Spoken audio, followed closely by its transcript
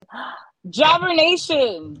Jobber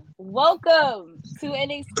Nation, welcome to an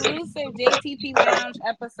exclusive JTP Lounge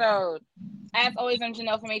episode. As always, I'm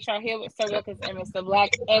Janelle from HR here with Sir Wilkins and Mr.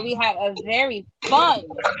 Black, and we have a very fun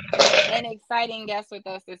and exciting guest with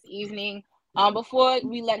us this evening. Before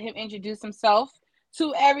we let him introduce himself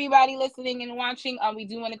to everybody listening and watching, we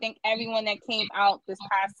do want to thank everyone that came out this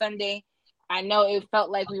past Sunday. I know it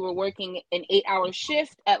felt like we were working an 8-hour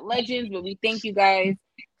shift at Legends, but we thank you guys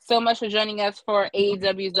so much for joining us for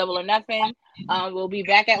AEW's Double or Nothing. We'll be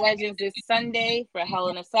back at Legends this Sunday for Hell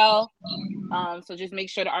in a Cell. So just make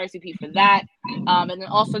sure to RSVP for that. And then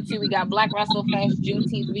also, too, we got Black Wrestle Fest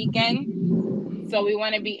Juneteenth weekend. So we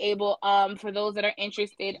want to be able, for those that are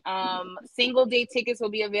interested, single day tickets will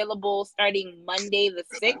be available starting Monday the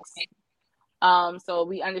 6th. So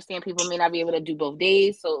we understand people may not be able to do both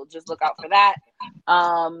days. So just look out for that.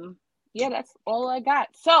 Yeah, that's all I got.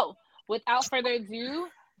 So without further ado,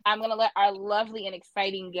 I'm going to let our lovely and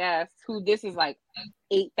exciting guest, who this is like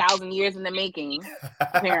 8,000 years in the making,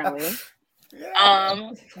 apparently,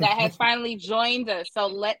 that has finally joined us. So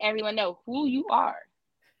let everyone know who you are.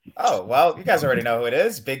 Oh, well, you guys already know who it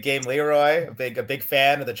is. Big Game Leroy, a big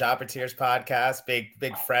fan of the Jobber Tears podcast,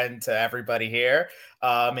 big friend to everybody here.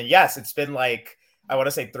 And yes, it's been like, I want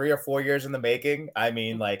to say 3 or 4 years in the making. I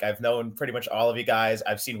mean, like, I've known pretty much all of you guys.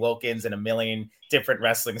 I've seen Wilkins in a million different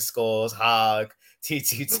wrestling schools, Hog,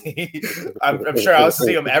 TTT. I'm sure I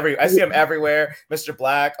see him everywhere. Mr.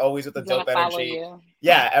 Black, always with the dope energy.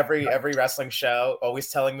 Yeah, every wrestling show, always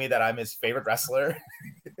telling me that I'm his favorite wrestler,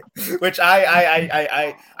 which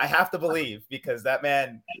I have to believe, because that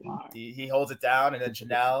man, he holds it down. And then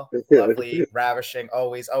Janelle, lovely, ravishing,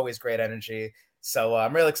 always great energy. So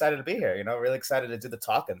I'm really excited to be here, really excited to do the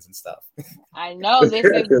talkings and stuff. I know this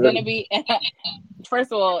is going to be,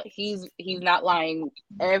 first of all, he's not lying.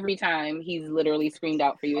 Every time he's literally screamed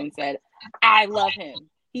out for you and said, I love him.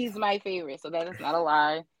 He's my favorite. So that is not a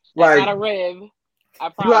lie. That's not a rib. I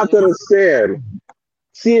promise. You have to understand,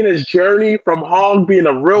 seeing his journey from Hog being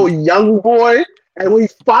a real young boy, and when he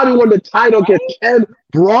finally won the title against Ken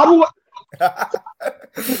Broadway.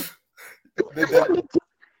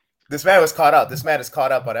 This man was caught up. This man is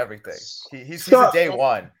caught up on everything. He's a day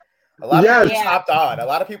one. A lot of people hopped on. A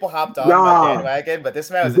lot of people hopped on my bandwagon, but this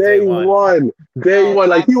man was a day one. Day one.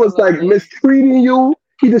 Like, he was like mistreating you.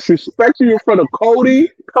 He disrespected you in front of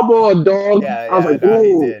Cody. Come on, dog. I was like,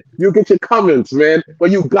 ooh, you get your comings, man.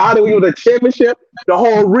 When you got it, when you were the championship, the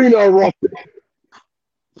whole arena erupted.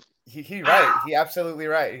 He right. He absolutely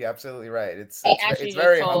right. It's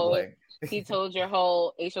very humbling. He told your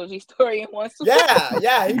whole HOG story in one swoop.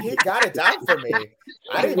 Yeah, he got it down for me.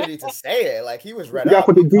 I didn't even need to say it. Like, he was read up. You got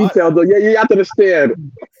to put the details, though. Yeah, you have to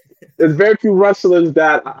understand. There's very few wrestlers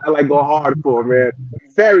that I like go hard for, man.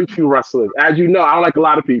 Very few wrestlers. As you know, I don't like a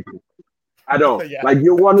lot of people. I don't. Like,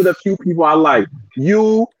 you're one of the few people I like.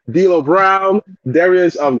 You, D'Lo Brown,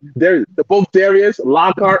 both Darius,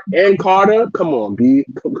 Lockhart, and Carter. Come on, B.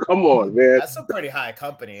 Come on, man. That's a pretty high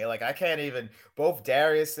company. Like, I can't even. Both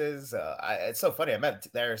Darius's. It's so funny. I met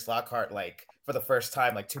Darius Lockhart like for the first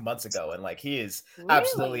time like 2 months ago, and like he is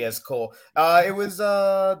absolutely as cool. It was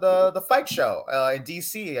the fight show in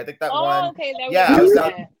DC. I think that one. Okay,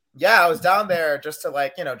 I was down there just to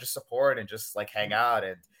like just support and just like hang out,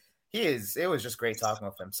 and it was just great talking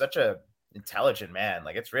with him. Such a intelligent man.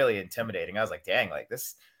 Like, it's really intimidating. I was like, dang, like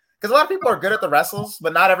this, because a lot of people are good at the wrestles,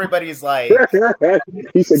 but not everybody's like.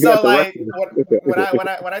 So like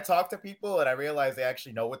when I talk to people and I realize they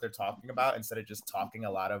actually know what they're talking about instead of just talking a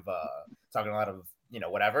lot of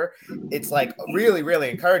whatever, it's like really, really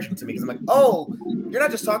encouraging to me, because I'm like, oh, you're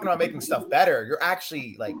not just talking about making stuff better, you're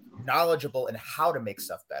actually like knowledgeable in how to make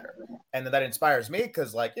stuff better. And then that inspires me,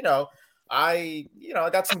 because like I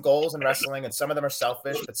got some goals in wrestling, and some of them are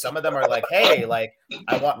selfish, but some of them are like, hey, like,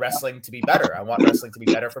 I want wrestling to be better. I want wrestling to be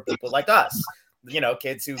better for people like us,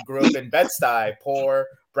 kids who grew up in Bed-Stuy, poor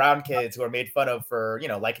brown kids who are made fun of for,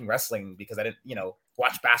 liking wrestling because I didn't,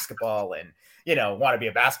 watch basketball and, want to be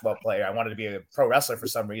a basketball player. I wanted to be a pro wrestler for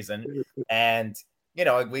some reason. And,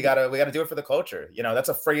 we gotta do it for the culture. That's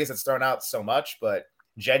a phrase that's thrown out so much, but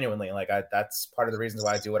genuinely, like, that's part of the reasons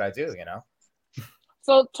why I do what I do,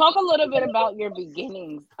 So talk a little bit about your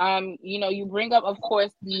beginnings. You bring up, of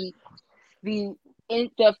course, the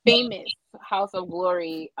famous House of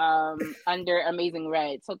Glory under Amazing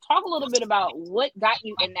Red. So talk a little bit about what got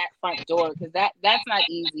you in that front door, because that's not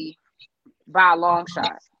easy by a long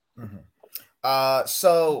shot. Mm-hmm.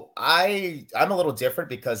 So I'm a little different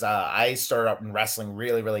because I started out in wrestling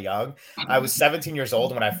really, really young. I was 17 years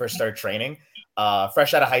old when I first started training.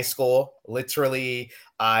 fresh out of high school. Literally,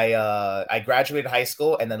 I graduated high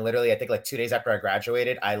school, and then literally, I think like 2 days after I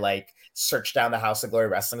graduated, I like searched down the House of Glory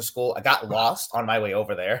Wrestling School. I got lost on my way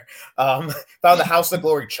over there. Found the House of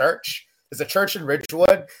Glory Church. There's a church in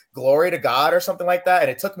Ridgewood, Glory to God or something like that, and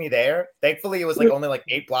it took me there. Thankfully, it was like only like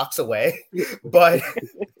 8 blocks away, but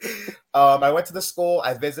I went to the school.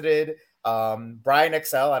 I visited Brian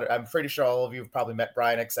XL. I'm pretty sure all of you have probably met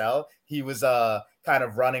Brian XL. He was kind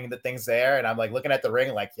of running the things there, and I'm like looking at the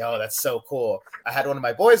ring like, yo, that's so cool. I had one of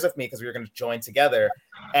my boys with me because we were going to join together,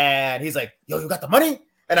 and he's like, yo, you got the money?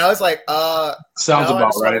 And I was like, sounds no,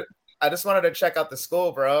 about right. I just wanted to check out the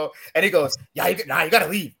school, bro. And he goes, yeah, you gotta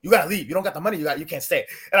leave. You gotta leave. You don't got the money. You can't stay.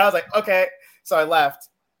 And I was like, okay. So I left.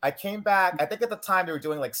 I came back. I think at the time they were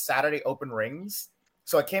doing like Saturday open rings.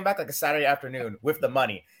 So I came back like a Saturday afternoon with the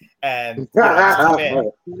money. And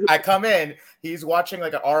I come in. He's watching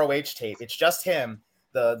like an ROH tape. It's just him.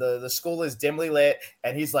 The school is dimly lit.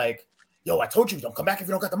 And he's like, yo, I told you don't come back if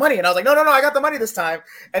you don't got the money. And I was like, no, I got the money this time.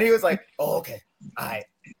 And he was like, oh, okay.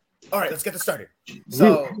 All right, let's get this started.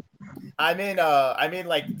 So I'm in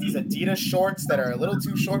like these Adidas shorts that are a little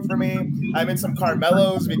too short for me. I'm in some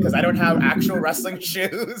Carmelos because I don't have actual wrestling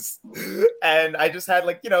shoes. And I just had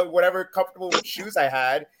like, whatever comfortable shoes I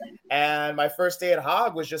had. And my first day at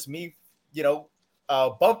Hog was just me,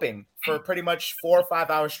 bumping for pretty much 4 or 5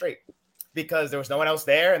 hours straight because there was no one else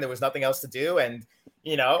there and there was nothing else to do. And,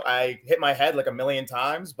 I hit my head like a million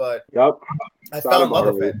times, but I fell in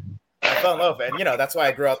love with it. I fell in love, and that's why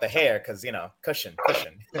I grew out the hair because cushion.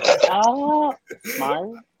 Oh, smart.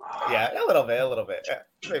 Yeah, a little bit. Yeah,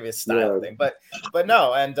 maybe a style thing, but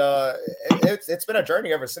no, and it's been a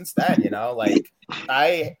journey ever since then. Like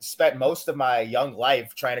I spent most of my young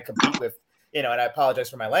life trying to compete with, and I apologize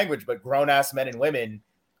for my language, but grown ass men and women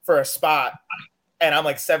for a spot, and I'm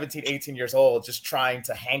like 17, 18 years old, just trying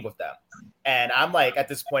to hang with them. And I'm like, at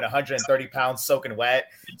this point, 130 pounds soaking wet,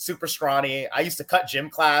 super scrawny. I used to cut gym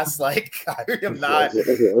class. Like,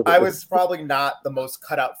 I was probably not the most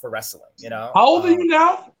cut out for wrestling, How old are you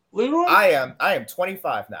now, Leroy? I am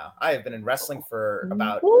 25 now. I have been in wrestling for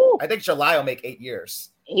about, I think July will make 8 years.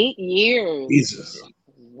 8 years. Jesus.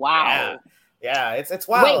 Wow. Yeah, it's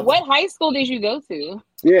wild. Wait, what high school did you go to?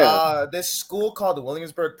 Yeah. This school called the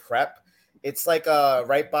Williamsburg Prep. It's like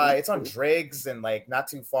right by, it's on Driggs and like not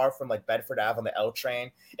too far from like Bedford Ave on the L train.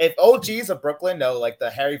 If OGs of Brooklyn know like the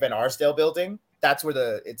Harry Van Arsdale building, that's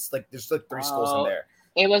where it's like there's like 3 schools in there.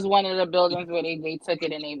 It was one of the buildings where they took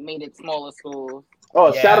it and they made it smaller schools.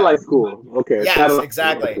 Oh, yeah. Satellite school. Okay. Yes, satellite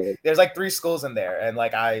exactly. School. Okay. There's like 3 schools in there, and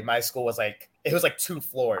like my school was like it was like 2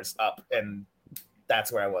 floors up, and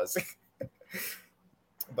that's where I was.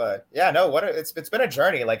 But yeah, no, it's been a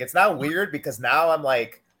journey. Like it's now weird because now I'm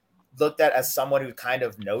like looked at as someone who kind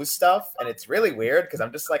of knows stuff, and it's really weird because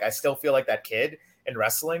I'm just like I still feel like that kid in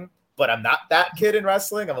wrestling, but I'm not that kid in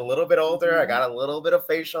wrestling. I'm a little bit older. I got a little bit of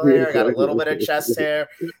facial hair. I got a little bit of chest hair.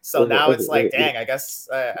 So now it's like, dang, I guess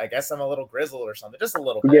I'm a little grizzled or something, just a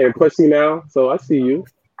little bit. Yeah, pussy now. So I see you.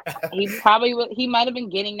 He might have been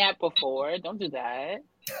getting that before. Don't do that.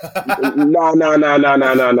 No.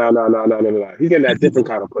 He's getting that different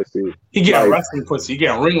kind of pussy. He getting wrestling pussy. He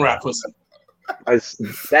getting ring rat pussy. That is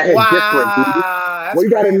different. What you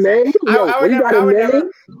got a name?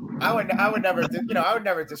 I would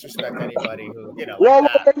never disrespect anybody who Whoa,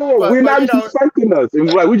 we're not disrespecting us.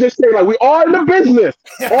 Like we just say like we are in the business.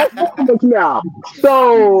 All of us now.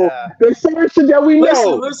 So there's certain shit that we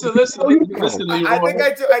know. Listen, Leroy. I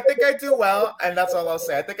think I do well, and that's all I'll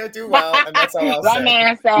say. I think I do well, and that's all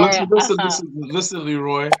I'll say. Listen,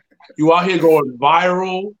 Leroy. You out here going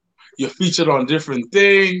viral. You're featured on different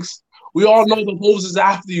things. We all know the hoes is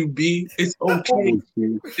after you, B. It's okay.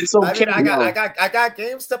 It's okay. I mean, I got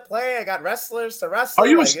games to play. I got wrestlers to wrestle. Are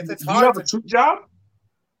you? Like, it's hard. You have a true job?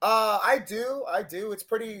 I do. It's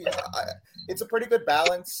pretty. It's a pretty good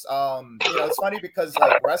balance. It's funny because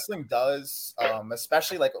like wrestling does,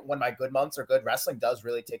 especially like when my good months are good, wrestling does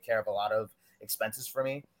really take care of a lot of expenses for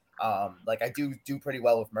me. Like I do pretty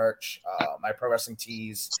well with merch, my pro wrestling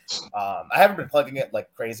tees. I haven't been plugging it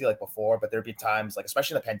like crazy like before, but there'd be times like,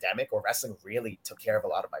 especially in the pandemic, where wrestling really took care of a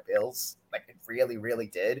lot of my bills. Like it really, really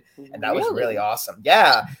did. And that was really awesome.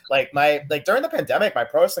 Yeah. Like during the pandemic, my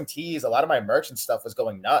pro wrestling tees, a lot of my merch and stuff was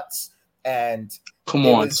going nuts. And Come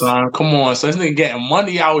on, son. This nigga getting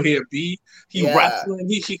money out here, B. He wrestling.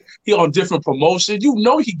 He on different promotions. You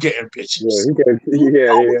know he getting bitches. This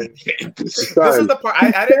is the part.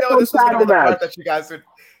 I didn't know this was going to be the part that you guys would.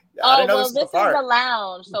 This is the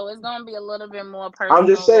lounge, so it's going to be a little bit more personal. I'm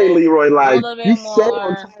just saying, Leroy, like, he's saying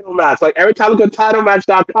on title match. Like, every time I go to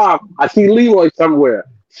titlematch.com, I see Leroy somewhere.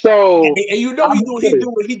 So and you know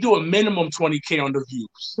he doing minimum 20K on the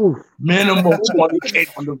views. Minimum 20K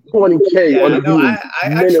on the views. 20K on Yeah, the no,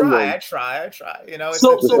 views. I try. You know,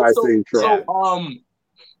 So Yeah.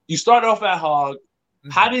 you started off at Hog.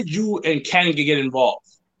 How did you and Ken get involved?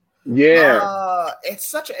 Yeah. It's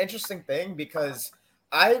such an interesting thing because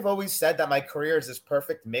I've always said that my career is this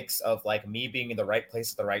perfect mix of like me being in the right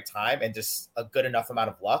place at the right time and just a good enough amount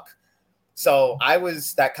of luck. So I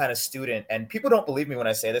was that kind of student, and people don't believe me when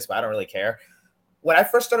I say this, but I don't really care. When I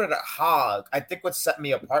first started at Hog, I think what set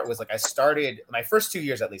me apart was like I started my first 2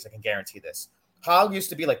 years at least. I can guarantee this. Hog used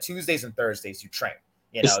to be like Tuesdays and Thursdays. You train.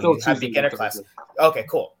 You know, you have beginner class. Okay,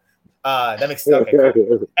 cool. That makes okay,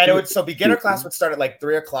 cool. And it would so beginner class would start at like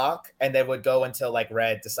 3:00 and then would go until like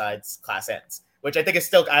red decides class ends, which I think is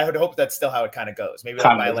still. I would hope that's still how it kind of goes. Maybe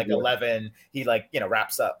like by like 11, he like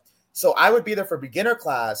wraps up. So I would be there for beginner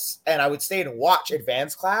class, and I would stay and watch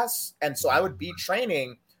advanced class, and so I would be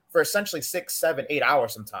training for essentially 6, 7, 8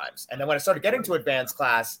 hours sometimes. And then when I started getting to advanced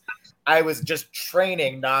class, I was just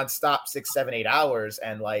training nonstop 6, 7, 8 hours,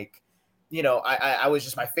 and like I was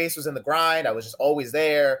just my face was in the grind. I was just always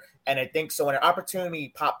there. And I think so when an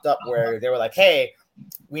opportunity popped up where they were like, hey,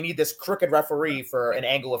 we need this crooked referee for an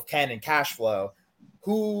angle of Ken and cash flow.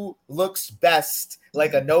 Who looks best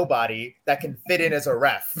like a nobody that can fit in as a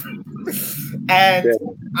ref? And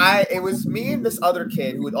it was me and this other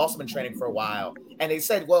kid who had also been training for a while. And they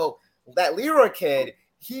said, well, that Leroy kid,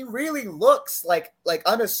 he really looks like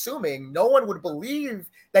unassuming. No one would believe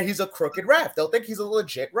that he's a crooked ref. They'll think he's a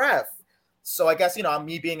legit ref. So I guess,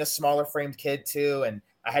 me being a smaller framed kid too, and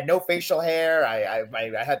I had no facial hair.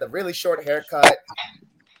 I had the really short haircut.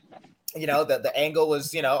 The angle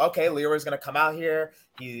was, okay, Leroy's going to come out here.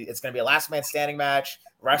 It's going to be a last man standing match.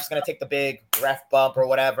 Ref's going to take the big ref bump or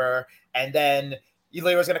whatever. And then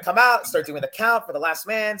Leroy's going to come out, start doing the count for the last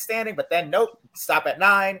man standing. But then, nope, stop at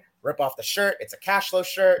 9, rip off the shirt. It's a cash flow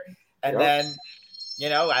shirt. And then,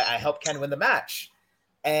 I helped Ken win the match.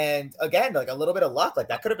 And again, like a little bit of luck, like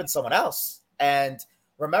that could have been someone else. And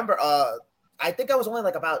remember, I think I was only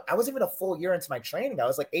I wasn't even a full year into my training. I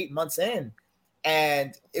was like 8 months in.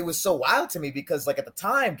 And it was so wild to me because like at the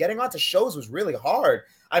time, getting onto shows was really hard.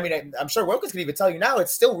 I mean, I'm sure Wilkins can even tell you now,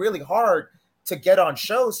 it's still really hard to get on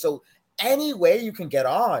shows. So any way you can get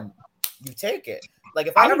on, you take it. Like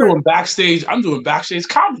if I'm doing backstage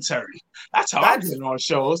commentary. That's how I'm getting on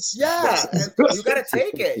shows. Yeah, and you gotta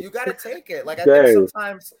take it. You gotta take it. Like I think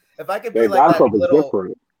sometimes if I could be like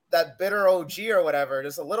that bitter OG or whatever,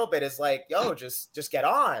 just a little bit is like, yo, just get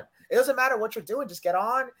on. It doesn't matter what you're doing, just get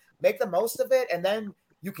on, make the most of it, and then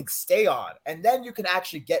you can stay on, and then you can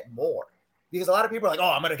actually get more. Because a lot of people are like,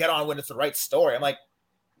 oh, I'm gonna get on when it's the right story. I'm like,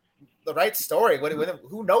 the right story.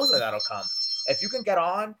 Who knows when that'll come? If you can get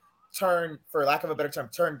on, turn, for lack of a better term,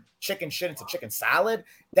 turn chicken shit into chicken salad,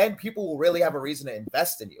 then people will really have a reason to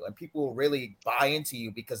invest in you, and people will really buy into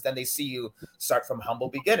you because then they see you start from humble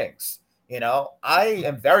beginnings. I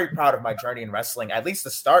am very proud of my journey in wrestling, at least the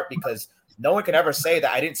start, because no one can ever say that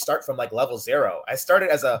I didn't start from like level 0. I started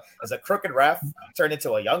as a crooked ref, turned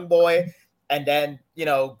into a young boy, and then,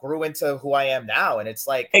 grew into who I am now. And it's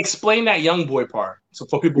like, explain that young boy part. So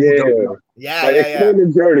for people who don't know. Explain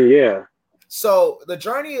the journey. So the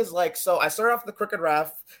journey is like, so I started off the crooked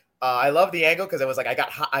ref. I love the angle because it was like I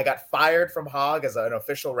got fired from Hog as an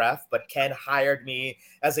official ref, but Ken hired me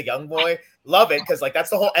as a young boy. Love it because like that's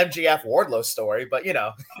the whole MGF Wardlow story. But I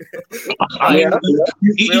mean,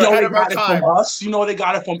 they got it from us. They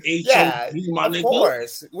got it from HOP. Yeah, of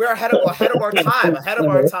course, we're ahead of our time. Ahead of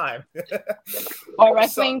our time. Or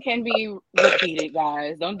wrestling can be repeated,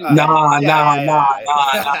 guys. Don't do that. Nah.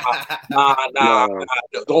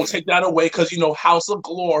 Don't take that away because House of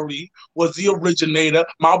Glory was the originator.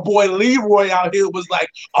 My boy Leroy out here was like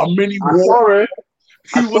a mini. I saw it.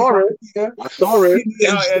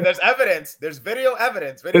 Yeah, there's evidence. There's video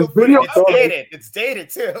evidence. It's dated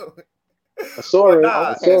too. I saw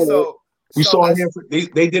it. We saw it here.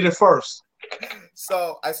 They did it first.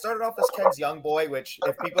 So I started off as Ken's young boy, which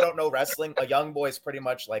if people don't know wrestling, a young boy is pretty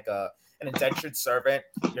much like an indentured servant.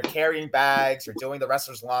 You're carrying bags. You're doing the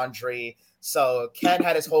wrestler's laundry. So Ken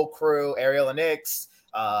had his whole crew, Ariel and Nix,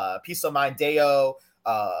 Peace of Mind Deo,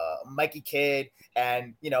 Mikey Kidd,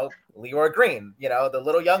 and Leroy Green, the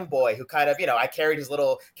little young boy who kind of, I carried a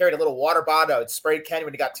little water bottle. I would spray Ken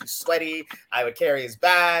when he got too sweaty. I would carry his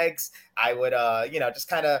bags. I would just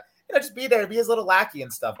kind of just be there, be his little lackey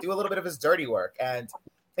and stuff, do a little bit of his dirty work. And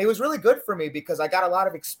it was really good for me because I got a lot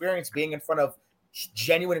of experience being in front of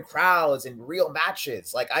genuine crowds and real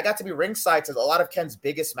matches. Like I got to be ringside to a lot of Ken's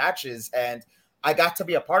biggest matches, and I got to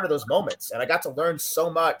be a part of those moments, and I got to learn so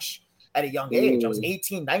much at a young age. I was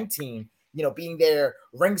 18, 19, being there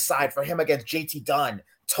ringside for him against JT Dunn,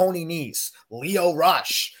 Tony Nese, Leo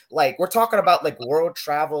Rush. Like, we're talking about like world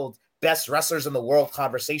traveled best wrestlers in the world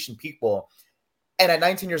conversation people. And at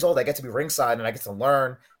 19 years old, I get to be ringside and I get to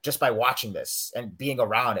learn just by watching this and being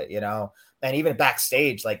around it, and even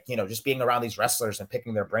backstage, like, just being around these wrestlers and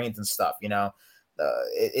picking their brains and stuff,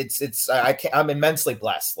 I'm immensely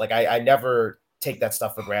blessed. Like, I never take that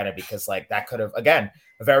stuff for granted, because like that could have, again,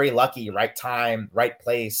 very lucky, right time, right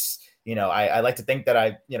place. I like to think that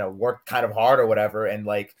I, worked kind of hard or whatever. And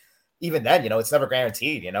like, even then, it's never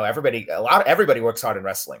guaranteed. Everybody works hard in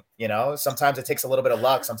wrestling. Sometimes it takes a little bit of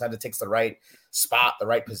luck. Sometimes it takes the right spot, the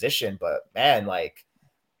right position. But man, like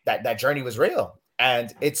that journey was real.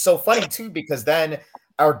 And it's so funny too, because then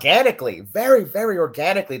organically, very, very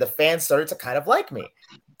organically, the fans started to kind of like me.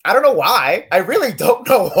 I don't know why. I really don't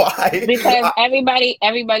know why. Because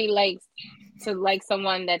everybody likes to like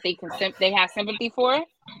someone that they have sympathy for.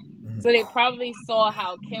 So they probably saw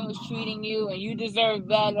how Ken was treating you, and you deserve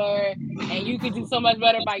better, and you could do so much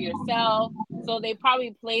better by yourself. So they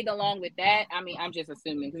probably played along with that. I mean, I'm just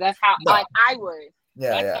assuming, because that's how I would.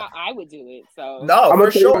 Yeah, that's how I would do it. So no, for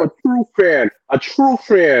sure. A true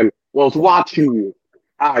fan was watching you.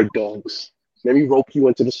 All right, dogs. Let me rope you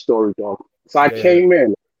into the story, dog. So I came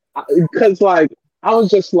in because, like, I was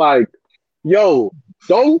just like, yo,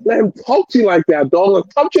 don't let him talk to you like that, dog. Like,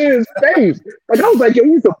 touch you in his face. Like, I was like, yo,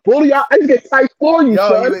 he's a bully. I just get tight for you,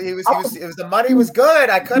 son. The money was good.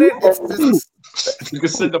 I couldn't. You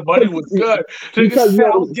said the money was good. Because I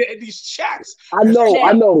was getting these checks. I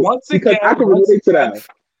know. Once again, I can relate to that.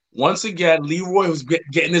 Once again, Leroy was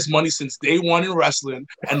getting this money since day one in wrestling,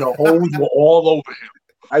 and the hoes were all over him.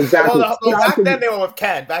 Exactly. Well, back then they were with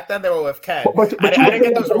Ken. But I didn't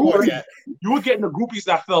get those rewards yet. You were getting the groupies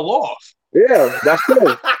that fell off. Yeah, that's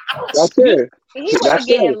it. That's it. He was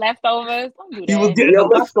getting leftovers. Don't do that. He was getting the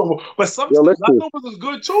leftovers. But some leftovers is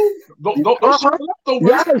good too. Don't leftovers.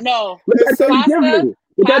 Yes. No. Look at Thanksgiving.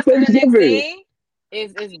 Pasta the next day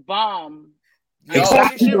is bomb. Yo,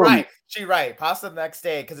 She right. Pasta the next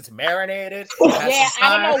day because it's marinated. Yeah,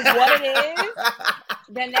 I don't know what it is.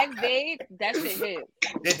 The next day, that shit hits.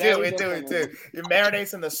 It do. It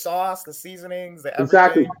marinates in the sauce, the seasonings,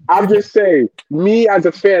 exactly. I'm just saying, me as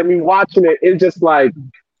a fan, me watching it, it's just like,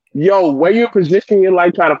 yo, when you're positioning your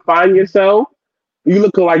life, trying to find yourself, you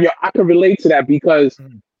looking like, yo, I can relate to that because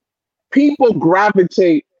people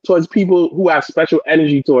gravitate towards people who have special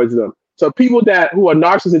energy towards them. So people who are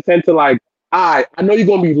narcissists tend to like, I know you're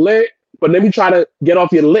gonna be lit, but let me try to get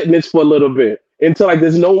off your litness for a little bit until like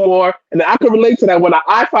there's no more. And I can relate to that when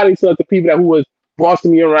I finally stood up to people who was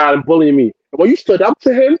bossing me around and bullying me. And when you stood up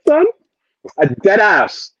to him, son, a dead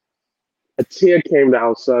ass, a tear came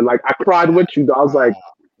down, son. Like I cried with you. I was like,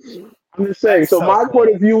 I'm just saying. So my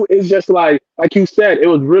point of view is just like you said, it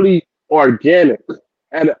was really organic,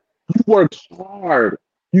 and you worked hard.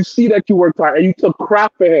 You see that you worked hard, and you took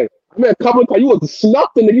crap for him. I mean, a couple of times you was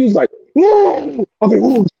snuffed, and he was like, "Ooh!" I was like,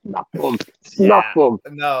 "Ooh, snuff him."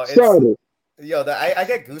 No, it's I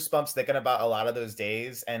get goosebumps thinking about a lot of those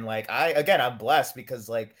days, and like I'm blessed because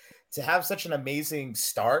like to have such an amazing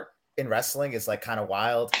start in wrestling is like kind of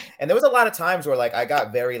wild. And there was a lot of times where like I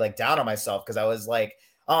got very like down on myself because I was like,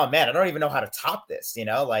 oh man, I don't even know how to top this,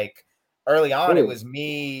 like early on it was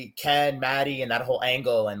me, Ken, Maddie, and that whole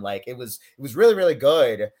angle, and like it was really, really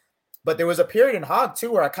good. But there was a period in Hog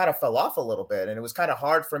too where I kind of fell off a little bit, and it was kind of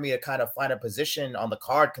hard for me to kind of find a position on the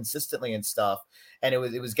card consistently and stuff. And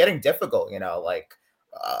it was getting difficult, and like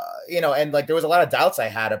there was a lot of doubts I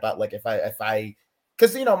had about like if I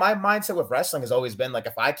because my mindset with wrestling has always been like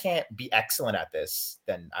if I can't be excellent at this,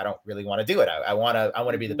 then I don't really want to do it. I want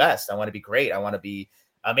to be the best. I want to be great. I want to be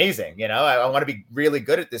amazing. I want to be really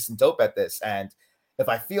good at this and dope at this. And if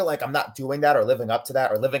I feel like I'm not doing that or living up to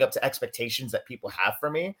that or living up to expectations that people have for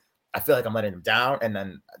me, I feel like I'm letting them down. And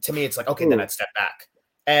then to me, it's like, okay, then I'd step back.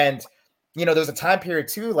 And, there was a time period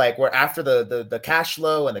too, like where after the cash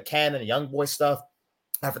flow and the Ken and the young boy stuff,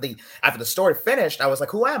 after the story finished, I was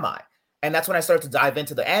like, who am I? And that's when I started to dive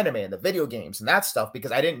into the anime and the video games and that stuff,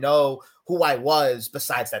 because I didn't know who I was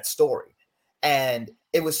besides that story. And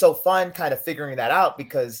it was so fun kind of figuring that out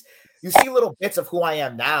because you see little bits of who I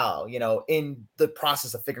am now, in the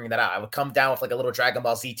process of figuring that out. I would come down with like a little Dragon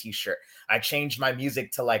Ball Z t-shirt. I changed my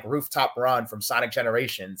music to like Rooftop Run from Sonic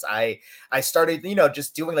Generations. I started,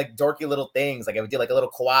 just doing like dorky little things. Like I would do like a little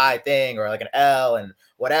kawaii thing or like an L and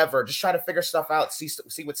whatever, just trying to figure stuff out, see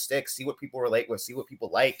what sticks, see what people relate with, see what people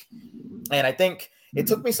like. And I think it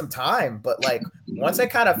took me some time, but like once I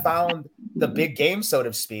kind of found the big game, so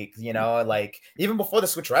to speak, like even before the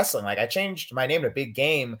Switch Wrestling, like I changed my name to Big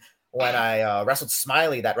Game when I wrestled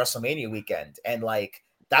Smiley that WrestleMania weekend. And like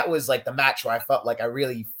that was like the match where I felt like I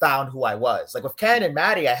really found who I was. Like with Ken and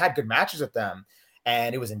Maddie, I had good matches with them,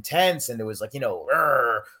 and it was intense, and it was like,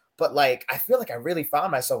 but like I feel like I really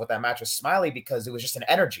found myself with that match with Smiley because it was just an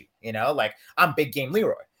energy, like I'm big game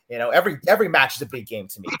Leroy. Every match is a big game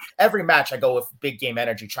to me. Every match I go with big game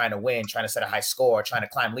energy, trying to win, trying to set a high score, trying to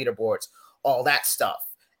climb leaderboards, all that stuff.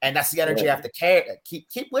 And that's the energy I have to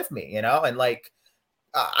keep with me, and like,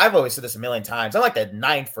 I've always said this a million times. I'm like the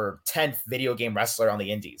 9th or 10th video game wrestler on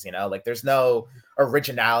the indies, like there's no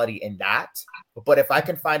originality in that. But if I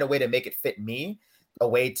can find a way to make it fit me, a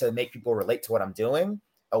way to make people relate to what I'm doing,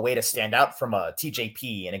 a way to stand out from a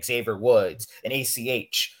TJP and Xavier Woods and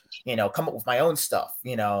ACH, come up with my own stuff,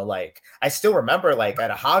 like I still remember like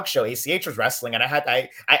at a Hog show, ACH was wrestling and I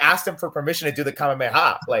asked him for permission to do the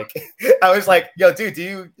Kamehameha. Like I was like, yo,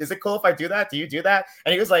 dude, is it cool if I do that? Do you do that?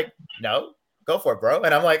 And he was like, no. Go for it, bro.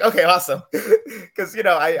 And I'm like, okay, awesome. Because,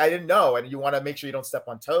 I didn't know. And you want to make sure you don't step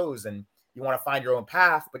on toes and you want to find your own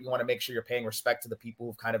path, but you want to make sure you're paying respect to the people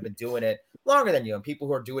who've kind of been doing it longer than you and people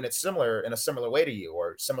who are doing it in a similar way to you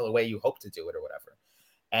or similar way you hope to do it or whatever.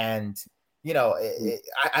 And,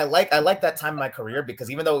 I like that time in my career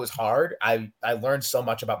because even though it was hard, I learned so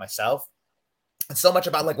much about myself and so much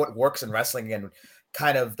about like what works in wrestling and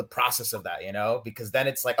kind of the process of that, because then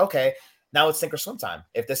it's like, okay, now it's sink or swim time.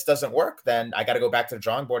 If this doesn't work, then I got to go back to the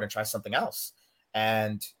drawing board and try something else.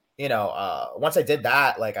 And, once I did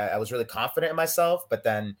that, like I was really confident in myself, but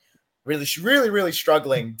then really, really, really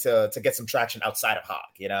struggling to get some traction outside of Hog,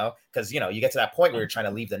 because, you get to that point where you're trying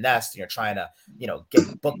to leave the nest and you're trying to,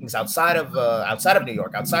 get bookings outside of New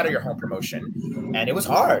York, outside of your home promotion. And it was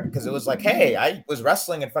hard because it was like, hey, I was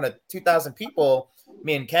wrestling in front of 2,000 people,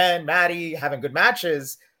 me and Ken, Maddie having good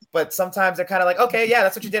matches. But sometimes they're kind of like, okay, yeah,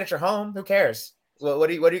 that's what you did at your home. Who cares? What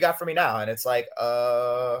do you got for me now? And it's like,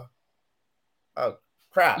 oh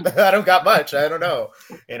crap, I don't got much. I don't know,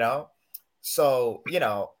 So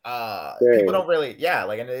people don't really,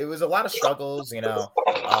 and it was a lot of struggles, a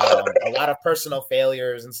lot of personal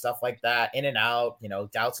failures and stuff like that, in and out,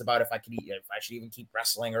 doubts about if I should even keep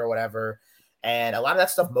wrestling or whatever. And a lot of that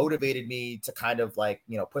stuff motivated me to kind of like,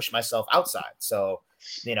 push myself outside. So,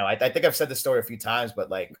 I think I've said this story a few times, but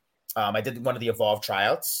like, I did one of the Evolve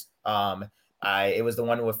tryouts. It was the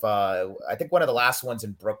one with, I think one of the last ones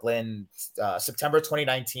in Brooklyn, September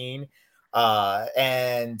 2019.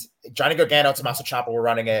 And Johnny Gargano, Tommaso Ciampa were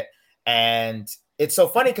running it. And it's so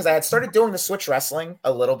funny because I had started doing the switch wrestling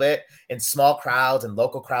a little bit in small crowds and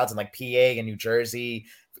local crowds in like PA and New Jersey,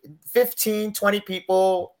 15, 20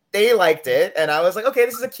 people. They liked it. And I was like, okay,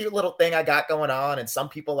 this is a cute little thing I got going on. And some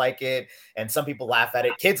people like it and some people laugh at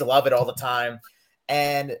it. Kids love it all the time.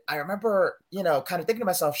 And I remember, kind of thinking to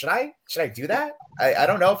myself, should I do that? I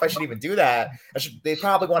don't know if I should even do that. They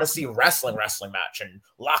probably want to see wrestling match and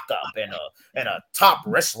lock up in a top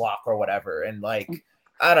wrist lock or whatever. And like,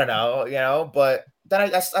 I don't know, but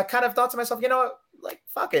then I kind of thought to myself, like,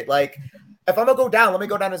 fuck it. Like, if I'm gonna go down, let me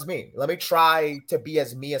go down as me. Let me try to be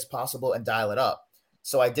as me as possible and dial it up.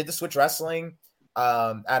 So I did the switch wrestling.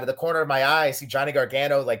 Out of the corner of my eye, I see Johnny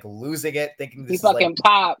Gargano like losing it, thinking this he fucking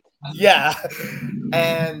popped. Yeah.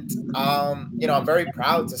 And I'm very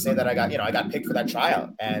proud to say that I got picked for that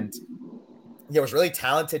tryout. And there was really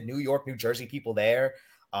talented New York, New Jersey people there.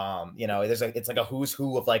 It's like a who's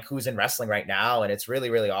who of like who's in wrestling right now, and it's really,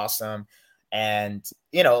 really awesome. And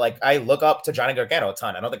like I look up to Johnny Gargano a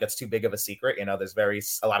ton. I don't think that's too big of a secret.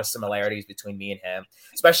 There's a lot of similarities between me and him,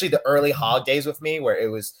 especially the early Hog days with me, where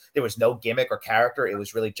there was no gimmick or character. It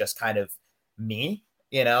was really just kind of me,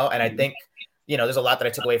 and I think there's a lot that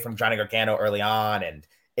I took away from Johnny Gargano early on, and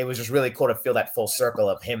it was just really cool to feel that full circle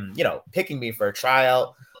of him, picking me for a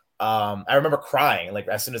tryout. I remember crying like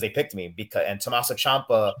as soon as they picked me and Tommaso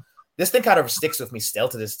Ciampa. This thing kind of sticks with me still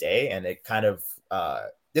to this day, and it kind of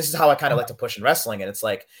this is how I kind of like to push in wrestling. And it's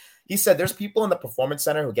like, he said, there's people in the Performance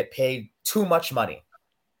Center who get paid too much money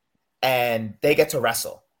and they get to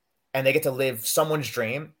wrestle and they get to live someone's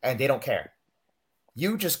dream and they don't care.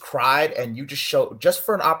 You just cried and you just showed just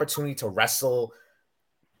for an opportunity to wrestle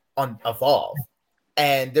on Evolve.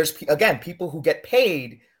 And there's, again, people who get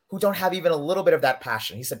paid who don't have even a little bit of that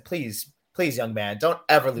passion. He said, please, young man, don't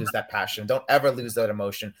ever lose that passion. Don't ever lose that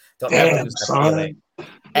emotion. Don't ever lose that feeling.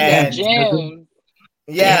 And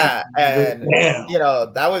yeah, and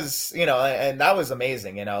that was and that was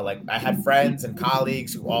amazing. Like I had friends and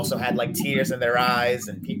colleagues who also had like tears in their eyes,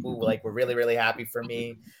 and people like were really, really happy for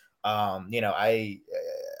me. I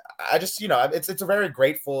just it's a very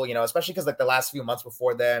grateful, especially because like the last few months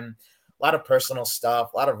before then, a lot of personal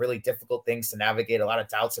stuff, a lot of really difficult things to navigate, a lot of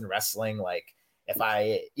doubts in wrestling, like if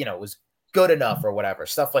I was good enough or whatever,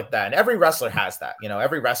 stuff like that. And every wrestler has that.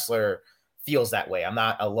 Every wrestler feels that way. I'm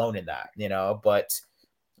not alone in that, but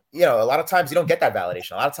a lot of times you don't get that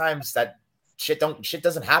validation. A lot of times that shit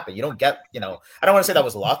doesn't happen. You don't get, I don't want to say that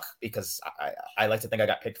was luck, because I like to think I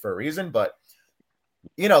got picked for a reason, but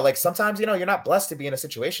like sometimes, you're not blessed to be in a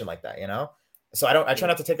situation like that, so I try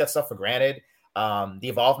not to take that stuff for granted. The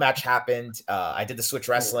Evolve match happened. I did the Switch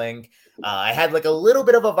Wrestling. I had like a little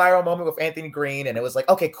bit of a viral moment with Anthony Green, and it was like,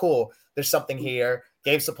 okay, cool. There's something here.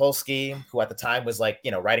 Gabe Sapolsky, who at the time was like,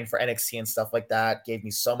 writing for NXT and stuff like that, gave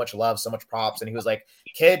me so much love, so much props. And he was like,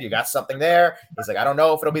 kid, you got something there. He's like, I don't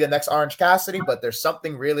know if it'll be the next Orange Cassidy, but there's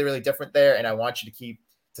something really, really different there. And I want you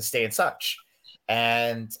to stay in touch.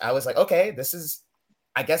 And I was like, okay,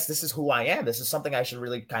 I guess this is who I am. This is something I should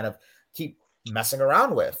really kind of keep messing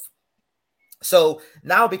around with. So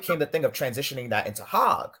now it became the thing of transitioning that into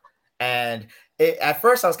Hog. And at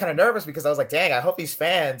first I was kind of nervous, because I was like, dang, I hope these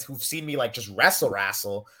fans who've seen me like just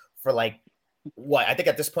wrestle for like, what, I think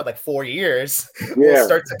at this point, like 4 years, will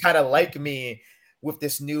start to kind of like me with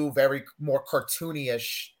this new, very more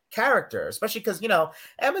cartoony-ish character, especially because,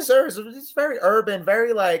 Amazur is very urban,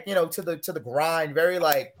 very like, to the grind, very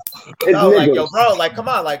like, like, yo, bro, like, come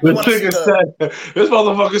on, like, we want to see this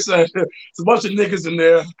motherfucker said, there's a bunch of niggas in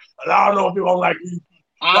there, and I don't know if people like me.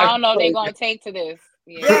 I don't know if they're going to take to this.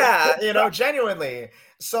 Yeah, genuinely.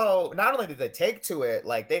 So not only did they take to it,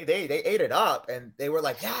 like they ate it up, and they were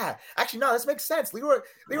like, yeah, actually, no, this makes sense. Leroy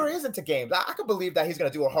is into games. I could believe that he's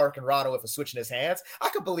going to do a Hurricane Rana with a switch in his hands. I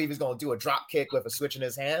could believe he's going to do a drop kick with a switch in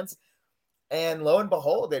his hands. And lo and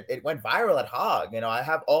behold, it went viral at Hog. I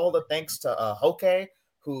have all the thanks to Hoke,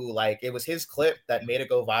 who, like, it was his clip that made it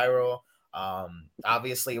go viral.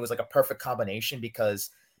 Obviously, it was like a perfect combination, because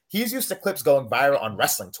he's used to clips going viral on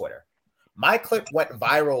wrestling Twitter. My clip went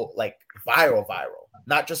viral, like viral,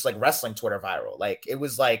 not just like wrestling Twitter viral. Like, it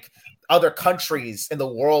was like other countries in the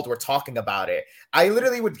world were talking about it. I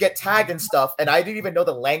literally would get tagged and stuff, and I didn't even know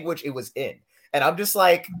the language it was in. And I'm just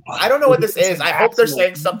like, I don't know what this is. I hope they're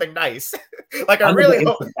saying something nice. Like, I really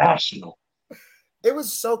hope. International. It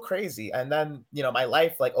was so crazy. And then, my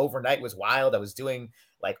life, like, overnight was wild. I was doing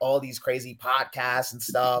like all these crazy podcasts and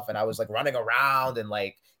stuff, and I was like running around and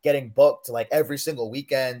like getting booked like every single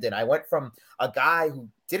weekend. And I went from a guy who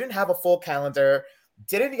didn't have a full calendar,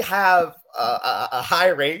 didn't have a high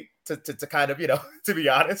rate to kind of, to be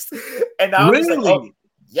honest. And now really? I'm just like, oh,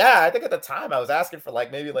 yeah, I think at the time I was asking for like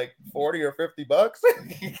maybe like $40 or $50.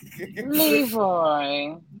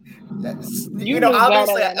 Leroy.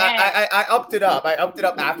 Obviously I upped it up. I upped it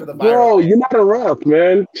up after the viral. Bro, you're not a ref,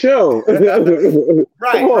 man. Chill.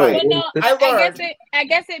 right. But no, I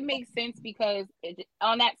guess it makes sense, because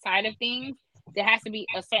on that side of things, there has to be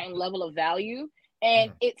a certain level of value.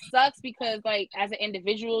 And it sucks because, like, as an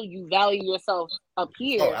individual, you value yourself up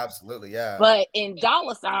here. Oh, absolutely, yeah. But in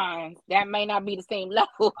dollar signs, that may not be the same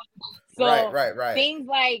level. So right. Things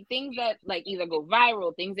that like either go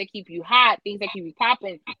viral, things that keep you hot, things that keep you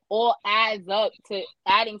popping, all adds up to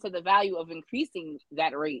adding to the value of increasing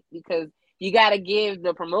that rate, because you got to give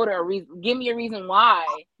the promoter a reason. Give me a reason why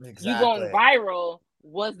you going viral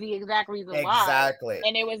was the exact reason why. Exactly.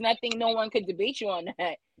 And there was nothing, no one could debate you on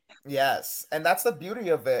that. Yes, and that's the beauty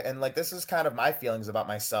of it. And like, this is kind of my feelings about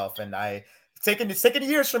myself, and it's taken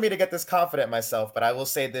years for me to get this confident in myself, but I will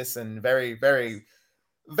say this in very, very,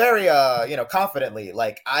 very confidently.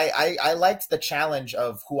 Like, I liked the challenge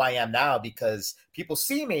of who I am now, because people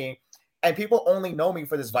see me and people only know me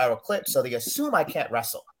for this viral clip, so they assume I can't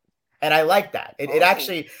wrestle. And I like that. It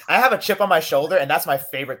actually, I have a chip on my shoulder, and that's my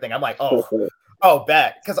favorite thing. I'm like,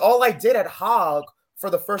 bet. Because all I did at Hog for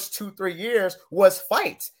the first 2-3 years was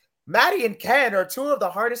fight. Maddie and Ken are two of the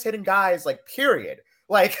hardest hitting guys, like, period.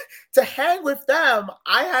 Like, to hang with them,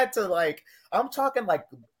 I had to, like, I'm talking like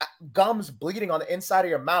gums bleeding on the inside of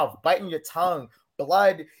your mouth, biting your tongue,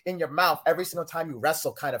 blood in your mouth every single time you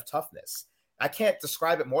wrestle kind of toughness. I can't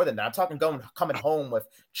describe it more than that. I'm talking coming home with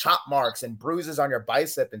chop marks and bruises on your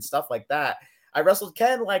bicep and stuff like that. I wrestled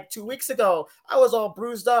Ken like 2 weeks ago. I was all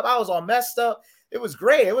bruised up. I was all messed up. It was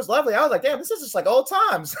great. It was lovely. I was like, damn, this is just like old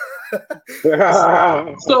times.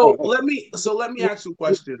 So let me ask you a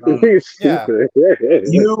question.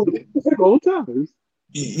 Old times.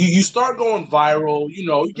 You start going viral.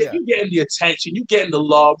 You getting the attention. You getting the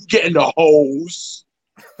love. You getting the hoes.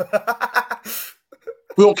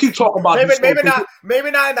 We don't keep talking about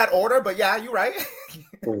maybe not in that order, but yeah, you're right.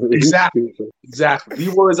 Exactly.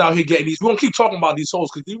 Leroy's out here getting these. We won't keep talking about these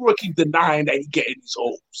hoes because Leroy keep denying that he getting these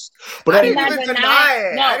hoes. But I didn't even deny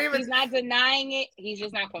it. No, he's not denying it. He's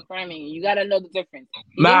just not confirming it. You got to know the difference.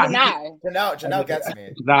 He didn't deny. Janelle gets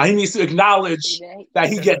me. Nah, he needs to acknowledge that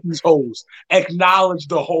he gets these hoes. Acknowledge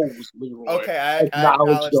the hoes, Leroy. Okay, I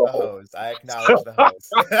acknowledge the hoes. I acknowledge the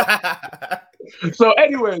hoes. So,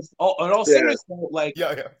 anyways, in all seriousness, like,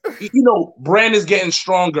 you know, brand is getting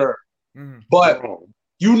stronger, but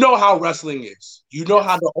you know how wrestling is. You know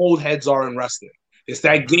how the old heads are in wrestling. It's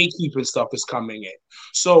that gatekeeping stuff is coming in.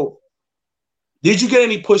 So, did you get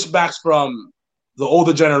any pushbacks from the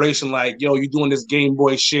older generation? Like, yo, you doing this Game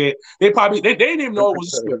Boy shit? They didn't even know it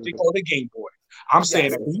was a script. They called it Game Boy. I'm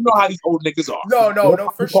saying that you know how these old niggas are.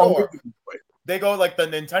 No, for sure. They go like the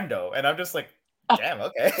Nintendo, and I'm just like, damn,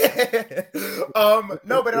 okay.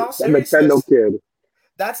 No, but in all seriousness, Nintendo kid.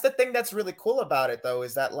 That's the thing that's really cool about it, though,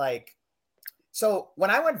 is that like. So when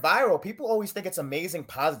I went viral, people always think it's amazing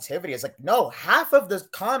positivity. It's like, no, half of the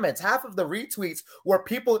comments, half of the retweets were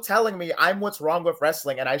people telling me I'm what's wrong with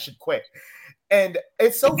wrestling and I should quit. And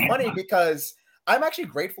it's so funny because I'm actually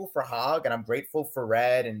grateful for Hog and I'm grateful for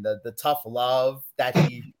Red and the tough love that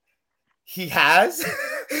he has.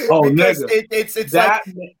 Oh, because nigga. It's that,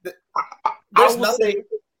 like there's nothing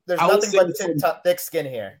but thick skin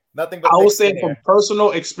here. Nothing but I will say from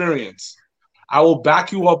personal experience. I will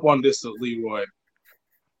back you up on this, Leroy.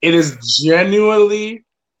 It is genuinely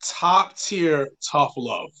top tier tough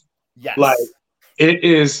love. Yes. Like, it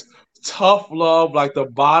is tough love like the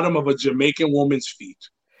bottom of a Jamaican woman's feet.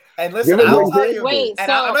 And listen, I'll tell you. I'm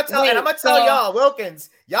gonna tell y'all, Wilkins,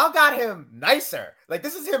 y'all got him nicer. Like,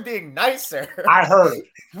 this is him being nicer. I heard.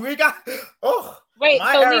 We got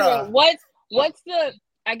Leroy, what's the,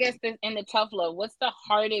 I guess, in the tough love, what's the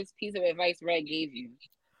hardest piece of advice Red gave you?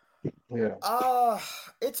 Yeah.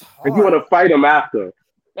 It's hard. If you want to fight him after.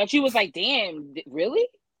 That you was like, damn, really?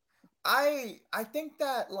 I think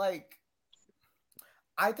that, like,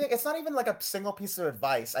 I think it's not even like a single piece of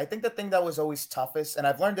advice. I think the thing that was always toughest, and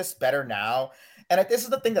I've learned this better now, and this is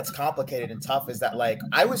the thing that's complicated and tough, is that, like,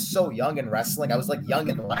 I was so young in wrestling. I was, like, young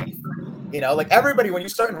in life. You know, like, everybody, when you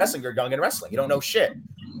start in wrestling, you're young in wrestling. You don't know shit.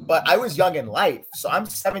 But I was young in life. So I'm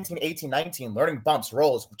 17, 18, 19, learning bumps,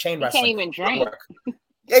 rolls, chain wrestling. You can't even drink.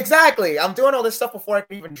 Exactly. I'm doing all this stuff before I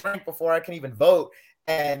can even drink, before I can even vote.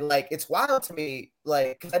 And, like, it's wild to me,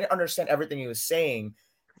 like, because I didn't understand everything he was saying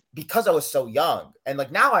because I was so young. And,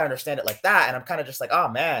 like, now I understand it like that. And I'm kind of just like, oh,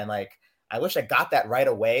 man, like, I wish I got that right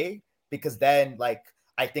away, because then, like,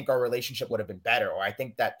 I think our relationship would have been better, or I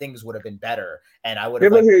think that things would have been better. And I would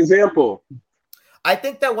have. Give us an example. I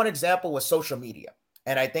think that one example was social media.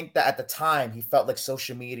 And I think that at the time he felt like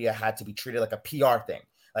social media had to be treated like a PR thing.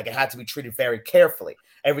 Like, it had to be treated very carefully.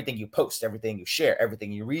 Everything you post, everything you share,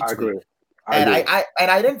 everything you retweet. I agree.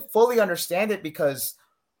 I didn't fully understand it, because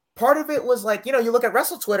part of it was like, you know, you look at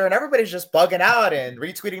Wrestle Twitter and everybody's just bugging out and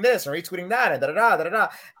retweeting this and retweeting that and da-da-da.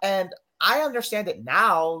 And I understand it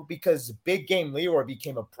now because Big Game Leroy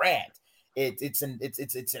became a brand. It's in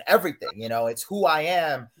everything, you know, it's who I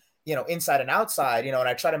am, you know, inside and outside, you know, and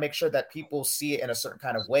I try to make sure that people see it in a certain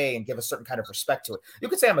kind of way and give a certain kind of respect to it. You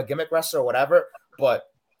could say I'm a gimmick wrestler or whatever, but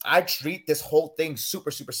I treat this whole thing super,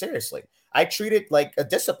 super seriously. I treat it like a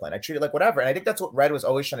discipline. I treat it like whatever. And I think that's what Red was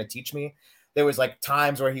always trying to teach me. There was like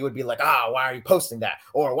times where he would be like, why are you posting that?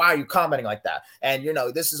 Or why are you commenting like that? And, you know,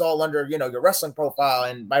 this is all under, you know, your wrestling profile.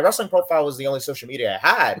 And my wrestling profile was the only social media I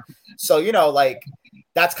had. So, you know, like,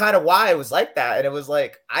 that's kind of why it was like that. And it was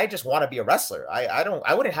like, I just want to be a wrestler.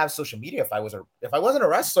 I wouldn't have social media if I wasn't a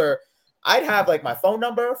wrestler. I'd have like my phone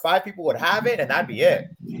number, 5 people would have it, and that'd be it.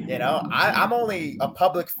 You know, I'm only a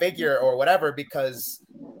public figure or whatever because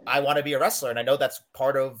I want to be a wrestler, and I know that's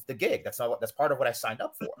part of the gig. That's part of what I signed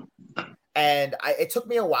up for. And it took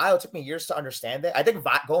me a while. It took me years to understand it. I think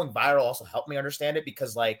going viral also helped me understand it,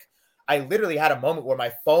 because like I literally had a moment where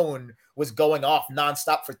my phone was going off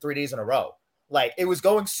nonstop for 3 days in a row. Like, it was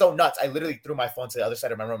going so nuts. I literally threw my phone to the other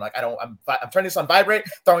side of my room. Like, I'm turning this on vibrate,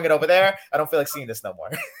 throwing it over there. I don't feel like seeing this no more.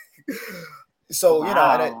 So, you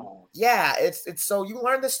know, and it's so you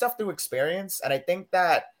learn this stuff through experience. And I think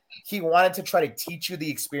that he wanted to try to teach you the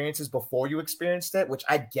experiences before you experienced it, which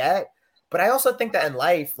I get. But I also think that in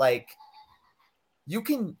life, like, you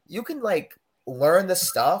can like learn the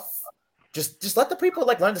stuff. Just let the people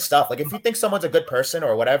like learn the stuff. Like, if you think someone's a good person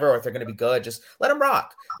or whatever, or if they're going to be good, just let them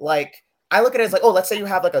rock. Like, I look at it as like, oh, let's say you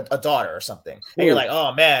have like a daughter or something. And you're like,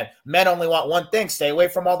 oh man, men only want one thing. Stay away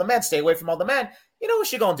from all the men. Stay away from all the men. You know what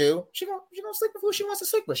she gonna do? She gonna sleep with who she wants to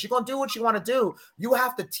sleep with. She gonna do what she want to do. You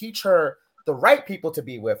have to teach her the right people to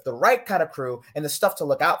be with, the right kind of crew, and the stuff to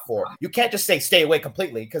look out for. You can't just say stay away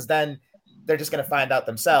completely, because then they're just going to find out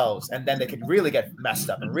themselves, and then they could really get messed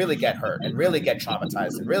up and really get hurt and really get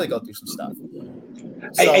traumatized and really go through some stuff.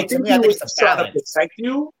 So I think I think was it's a trying to balance. protect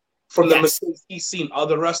you from the mistakes he's seen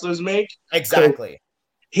other wrestlers make. Exactly.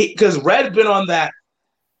 Because Red's been on that.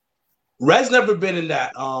 Red's never been in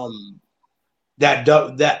that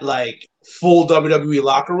that like full WWE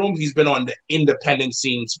locker room. He's been on the independent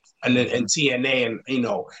scenes and TNA and, you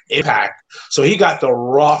know, Impact. So he got the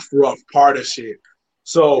rough part of shit.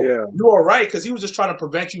 So you are right, because he was just trying to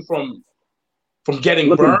prevent you from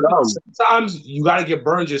getting burned. Sometimes you got to get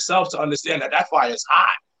burned yourself to understand that fire is hot.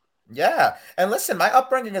 Yeah. And listen, my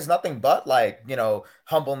upbringing is nothing but like, you know,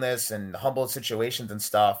 humbleness and humble situations and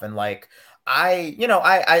stuff. And like, I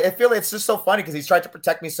feel it's just so funny because he's tried to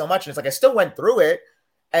protect me so much. And it's like, I still went through it.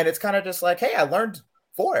 And it's kind of just like, hey, I learned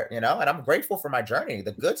for it, you know, and I'm grateful for my journey,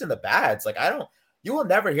 the goods and the bads. Like, you will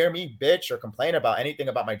never hear me bitch or complain about anything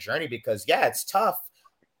about my journey because, yeah, it's tough.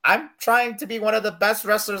 I'm trying to be one of the best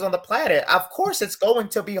wrestlers on the planet. Of course, it's going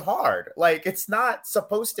to be hard. Like, it's not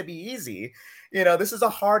supposed to be easy. You know, this is a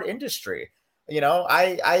hard industry. You know,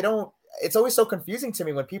 I don't, it's always so confusing to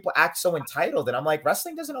me when people act so entitled. And I'm like,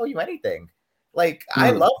 wrestling doesn't owe you anything. Like,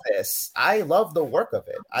 I love this. I love the work of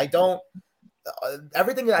it. I don't,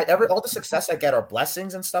 all the success I get are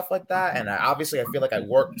blessings and stuff like that. And obviously I feel like I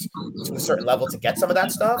worked to a certain level to get some of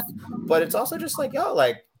that stuff, but it's also just like, yo,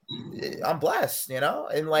 like, I'm blessed, you know,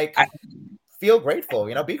 and like, feel grateful,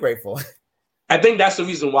 you know, be grateful. I think that's the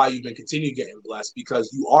reason why you've been continuing getting blessed,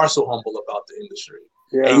 because you are so humble about the industry.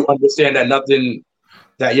 And you understand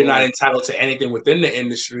that you're not entitled to anything within the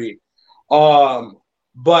industry.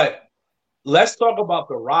 But let's talk about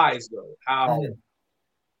the rise though, how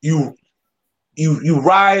you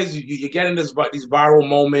rise, you get in these viral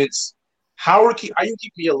moments. How are you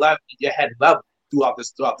keeping your head level throughout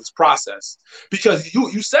this process? Because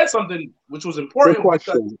you said something which was important. Good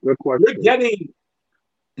question. You're getting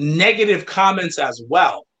negative comments as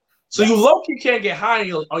well. So you low-key can't get high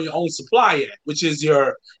on your own supply yet, which is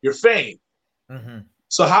your fame.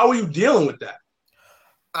 So how are you dealing with that?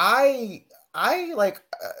 I like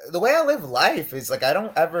the way I live life is like I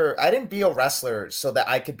didn't be a wrestler so that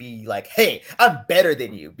I could be like, hey, I'm better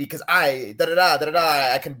than you because I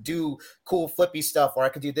can do cool flippy stuff, or I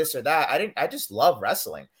could do this or that. I just love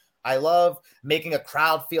wrestling. I love making a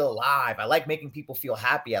crowd feel alive. I like making people feel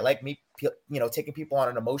happy. I like taking people on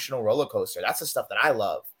an emotional roller coaster. That's the stuff that I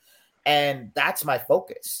love. And that's my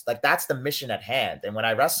focus. Like, that's the mission at hand. And when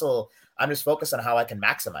I wrestle, I'm just focused on how I can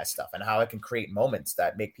maximize stuff and how I can create moments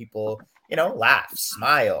that make people, you know, laugh,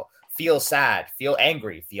 smile, feel sad, feel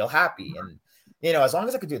angry, feel happy. And, you know, as long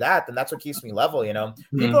as I can do that, then that's what keeps me level. You know,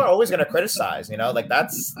 people are always going to criticize, you know, like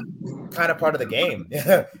that's kind of part of the game.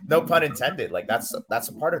 No pun intended. Like that's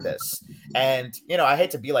a part of this. And, you know, I hate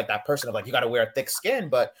to be like that person of like, you got to wear a thick skin,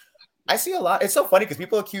 but I see a lot. It's so funny because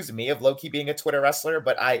people accuse me of low-key being a Twitter wrestler,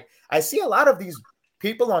 but I see a lot of these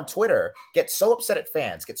people on Twitter get so upset at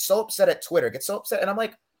fans, get so upset at Twitter, get so upset. And I'm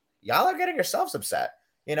like, y'all are getting yourselves upset.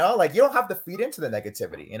 You know, like you don't have to feed into the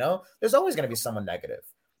negativity. You know, there's always going to be someone negative.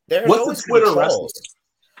 What's the Twitter wrestling?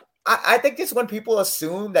 I think it's when people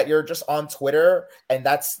assume that you're just on Twitter and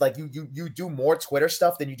that's like you do more Twitter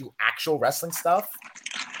stuff than you do actual wrestling stuff.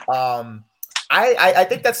 I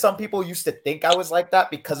think that some people used to think I was like that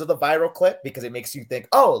because of the viral clip, because it makes you think,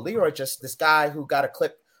 oh, Leroy, just this guy who got a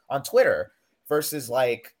clip on Twitter, versus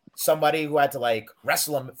like somebody who had to like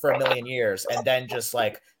wrestle him for 1 million years and then just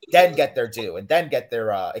like then get their due and then get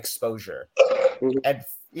their exposure. And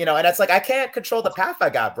you know, and it's like I can't control the path I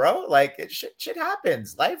got, bro. Like shit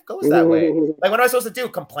happens. Life goes that way. Like what am I supposed to do?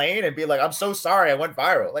 Complain and be like, I'm so sorry I went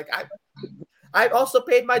viral. Like I also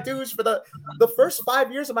paid my dues for the first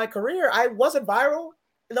 5 years of my career. I wasn't viral.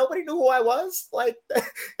 Nobody knew who I was. Like,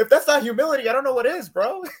 if that's not humility, I don't know what is,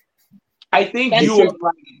 bro. I think you are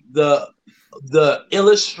like the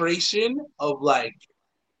illustration of like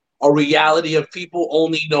a reality of people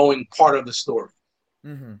only knowing part of the story.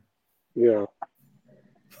 Yeah,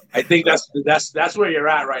 I think that's where you're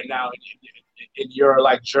at right now in your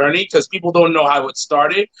like journey, because people don't know how it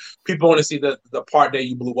started. People want to see the part that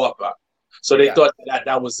you blew up at. So they thought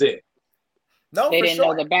that was it. No, they didn't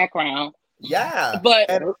know the background. Yeah, but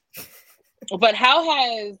how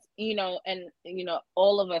has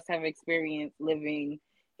all of us have experienced living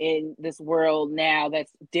in this world now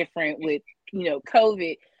that's different with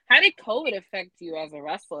COVID. How did COVID affect you as a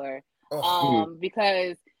wrestler?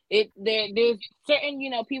 Because there's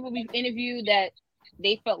certain people we've interviewed that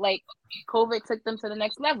they felt like COVID took them to the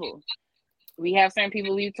next level. We have certain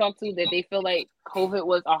people we've talked to that they feel like COVID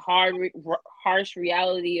was a harsh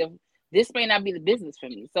reality of this may not be the business for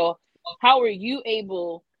me. So how are you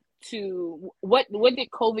able to what did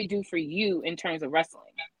COVID do for you in terms of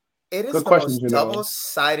wrestling? It is the most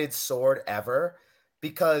double-sided sword ever.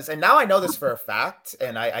 Because, and now I know this for a fact,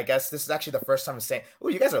 and I guess this is actually the first time I'm saying, oh,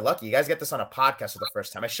 you guys are lucky. You guys get this on a podcast for the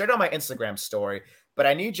first time. I shared it on my Instagram story, but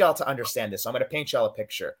I need y'all to understand this. So I'm going to paint y'all a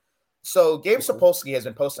picture. So Gabe Sapolsky has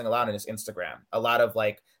been posting a lot on his Instagram, a lot of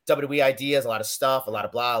like WWE ideas, a lot of stuff, a lot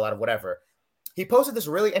of blah, a lot of whatever. He posted this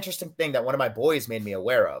really interesting thing that one of my boys made me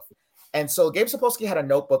aware of. And so Gabe Sapolsky had a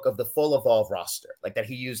notebook of the full Evolve roster, like that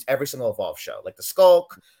he used every single Evolve show, like the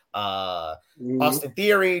Skulk, Austin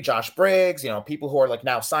Theory, Josh Briggs, people who are like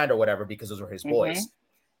now signed or whatever because those were his boys.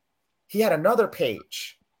 He had another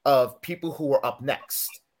page of people who were up next.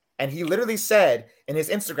 And he literally said in his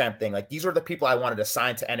Instagram thing, like, these are the people I wanted to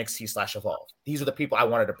sign to NXT/Evolve. These are the people I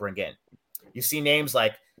wanted to bring in. You see names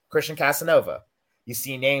like Christian Casanova. You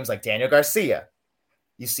see names like Daniel Garcia.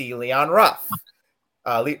 You see Leon Ruff.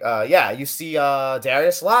 You see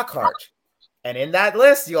Darius Lockhart. And in that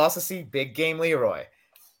list, you also see Big Game Leroy.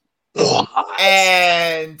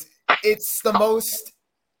 And it's the most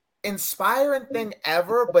inspiring thing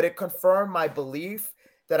ever, but it confirmed my belief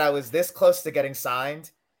that I was this close to getting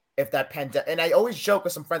signed if that pandemic. And I always joke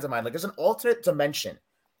with some friends of mine, like, there's an alternate dimension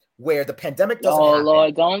where the pandemic doesn't happen.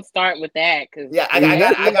 Lord, don't start with that, because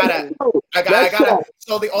I gotta.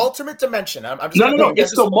 So the ultimate dimension. I'm just no.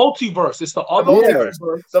 It's the multiverse. It's the multiverse.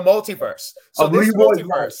 The multiverse. So this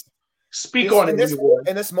multiverse. Speak on it.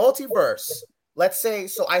 In this multiverse. Let's say,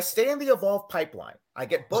 so I stay in the Evolve pipeline. I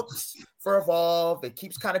get books for Evolve. It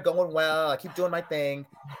keeps kind of going well. I keep doing my thing.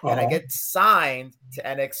 And I get signed to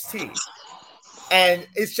NXT. And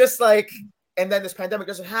it's just like, and then this pandemic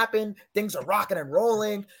doesn't happen. Things are rocking and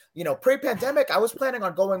rolling. Pre-pandemic, I was planning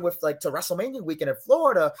on going with like to WrestleMania weekend in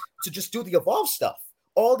Florida to just do the Evolve stuff.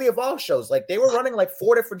 All the Evolve shows. Like they were running like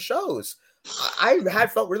 4 different shows. I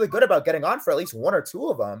had felt really good about getting on for at least 1 or 2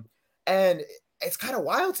 of them. And it's kind of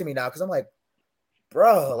wild to me now because I'm like,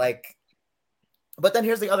 bro, like, but then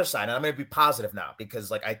here's the other side, and I'm going to be positive now because,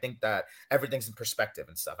 like, I think that everything's in perspective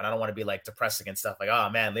and stuff, and I don't want to be, like, depressing and stuff, like, oh,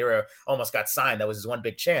 man, Leroy almost got signed. That was his one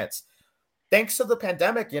big chance. Thanks to the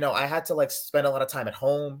pandemic, I had to, like, spend a lot of time at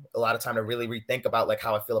home, a lot of time to really rethink about, like,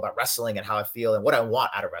 how I feel about wrestling and how I feel and what I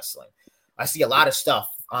want out of wrestling. I see a lot of stuff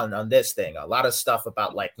on this thing, a lot of stuff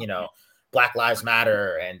about, like, Black Lives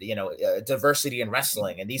Matter and, diversity in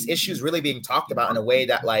wrestling and these issues really being talked about in a way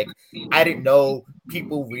that, like, I didn't know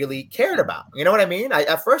people really cared about. You know what I mean?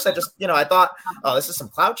 At first I just, I thought, oh, this is some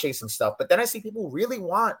clout chasing stuff. But then I see people really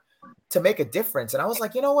want to make a difference. And I was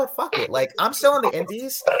like, you know what? Fuck it. Like, I'm still in the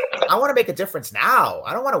indies. I want to make a difference now.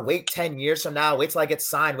 I don't want to wait 10 years from now, wait till I get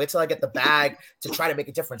signed, wait till I get the bag to try to make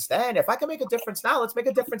a difference then. If I can make a difference now, let's make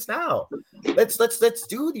a difference now. Let's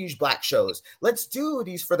do these Black shows. Let's do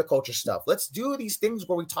these for the culture stuff. Let's do these things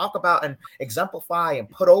where we talk about and exemplify and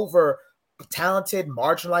put over talented,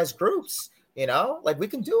 marginalized groups. Like, we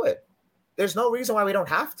can do it. There's no reason why we don't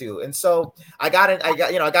have to. And so I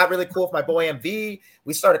got really cool with my boy MV.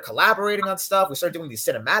 We started collaborating on stuff. We started doing these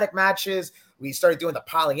cinematic matches. We started doing the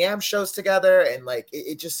polyam shows together. And like,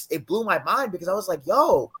 it blew my mind because I was like,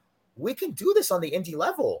 yo, we can do this on the indie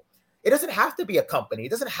level. It doesn't have to be a company. It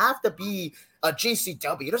doesn't have to be a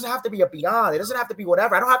GCW. It doesn't have to be a Beyond. It doesn't have to be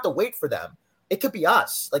whatever. I don't have to wait for them. It could be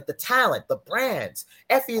us, like the talent, the brands.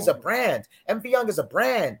 Effie is a brand. MV Young is a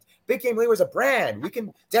brand. Big Game Leroy is a brand.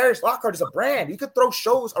 Darius Lockhart is a brand. We could throw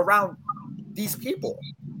shows around these people,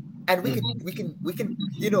 and we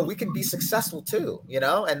can be successful too,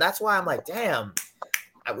 And that's why I'm like, damn,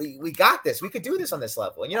 we got this. We could do this on this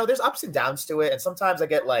level. And there's ups and downs to it, and sometimes I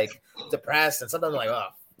get like depressed, and sometimes I'm like, oh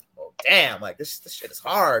damn, like this shit is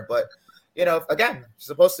hard. But again, it's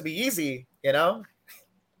supposed to be easy,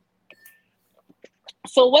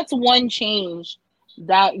 So what's one change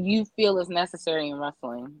that you feel is necessary in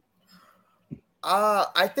wrestling?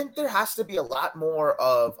 I think there has to be a lot more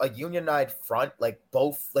of a unified front, like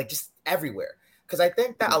both, like just everywhere. Because I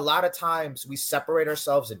think that a lot of times we separate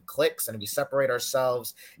ourselves in cliques and we separate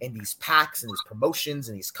ourselves in these packs and these promotions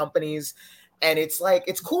and these companies. And it's like,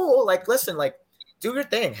 it's cool. Like, listen, like, do your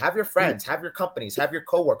thing, have your friends, have your companies, have your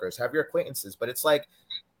coworkers, have your acquaintances. But it's like,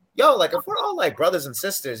 yo, like, if we're all like brothers and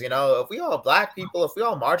sisters, if we all Black people, if we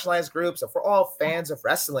all marginalized groups, if we're all fans of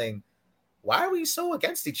wrestling, why are we so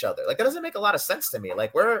against each other? Like, that doesn't make a lot of sense to me.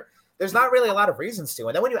 Like, there's not really a lot of reasons to.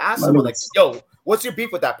 And then when you ask someone, like, yo, what's your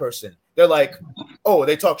beef with that person? They're like, oh,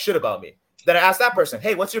 they talk shit about me. Then I ask that person,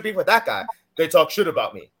 hey, what's your beef with that guy? They talk shit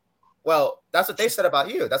about me. Well, that's what they said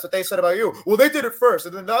about you. That's what they said about you. Well, they did it first.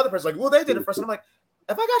 And then the other person's like, well, they did it first. And I'm like,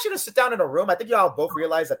 if I got you to sit down in a room, I think y'all both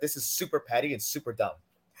realize that this is super petty and super dumb.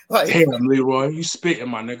 Like, damn, Leroy, you spitting,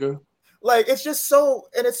 my nigga. Like, it's just so,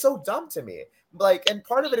 and it's so dumb to me. like, and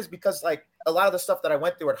part of it is because like a lot of the stuff that I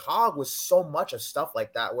went through at Hog was so much of stuff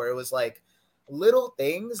like that, where it was like little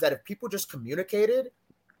things that if people just communicated,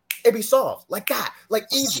 it'd be solved like that, like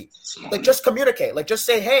easy, like just communicate, like just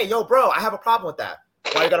say, hey, yo, bro, I have a problem with that.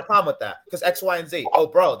 Why you got a problem with that? Because X, Y, and Z. Oh,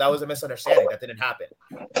 bro, that was a misunderstanding. That didn't happen.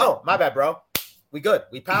 Oh, my bad, bro. We good.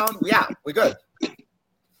 We pound. We out. We good.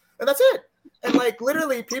 And that's it. And like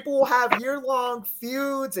literally, people will have year-long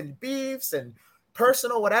feuds and beefs and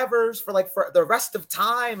personal whatevers for the rest of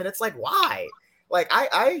time. And it's like, why? Like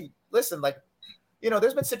I listen, like, you know,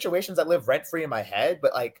 there's been situations that live rent-free in my head,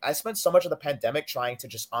 but like I spent so much of the pandemic trying to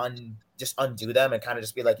just undo them and kind of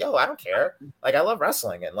just be like, yo, I don't care. Like I love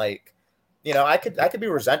wrestling, and like, you know, I could be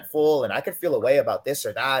resentful and I could feel a way about this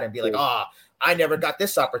or that and be like, I never got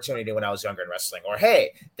this opportunity when I was younger in wrestling. Or,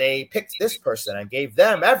 hey, they picked this person and gave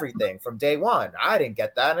them everything from day one. I didn't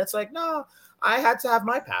get that. And it's like, no, I had to have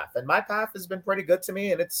my path. And my path has been pretty good to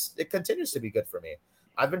me. And it continues to be good for me.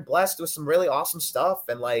 I've been blessed with some really awesome stuff.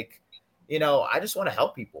 And like, you know, I just want to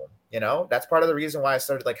help people. You know, that's part of the reason why I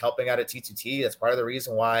started like helping out at T2T. That's part of the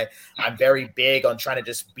reason why I'm very big on trying to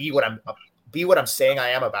just be what I'm saying I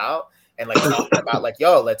am about. And like talking about like,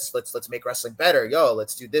 yo, let's make wrestling better. Yo,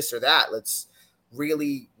 let's do this or that. Let's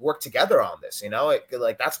really work together on this. You know,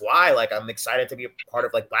 like that's why like I'm excited to be a part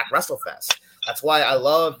of like Black WrestleFest. That's why I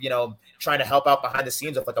love, you know, trying to help out behind the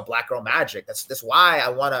scenes with like a Black Girl Magic. That's why I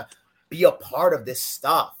want to be a part of this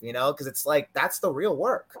stuff. You know, because it's like that's the real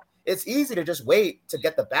work. It's easy to just wait to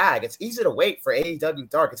get the bag. It's easy to wait for AEW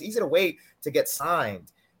Dark. It's easy to wait to get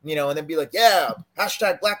signed. You know, and then be like, yeah,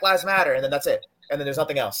 hashtag Black Lives Matter, and then that's it. And then there's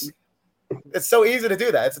nothing else. It's so easy to do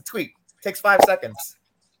that. It's a tweet. It takes 5 seconds.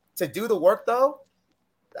 To do the work, though,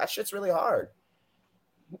 that shit's really hard.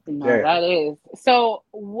 No, that is. So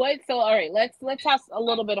all right, let's have a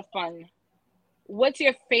little bit of fun. What's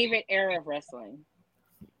your favorite era of wrestling?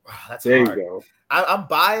 Wow, that's there hard. You go. I'm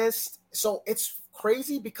biased. So it's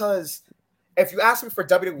crazy because if you ask me for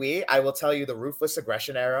WWE, I will tell you the Ruthless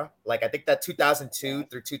Aggression era. Like I think that 2002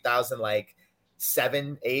 through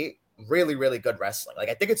 2007, 8, really, really good wrestling. Like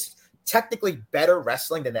I think it's technically better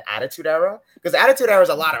wrestling than the Attitude Era, because the Attitude Era is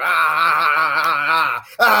a lot of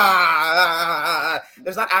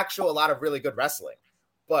there's not actual a lot of really good wrestling.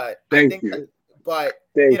 But I think you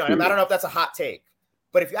know, and I don't know if that's a hot take,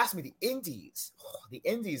 but if you ask me the Indies,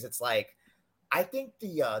 it's like I think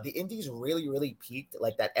the Indies really, really peaked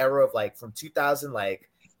like that era of like from 2000, like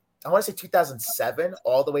I want to say 2007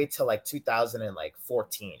 all the way to like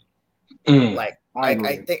 2014. Like I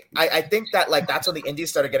think that like that's when the indies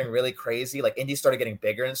started getting really crazy. Like indies started getting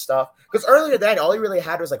bigger and stuff. Because earlier then, all you really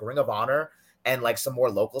had was like Ring of Honor and like some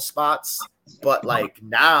more local spots. But like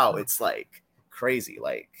now it's like crazy.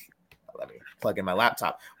 Like let me plug in my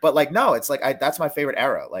laptop. But like no, it's like that's my favorite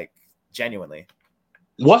era. Like genuinely.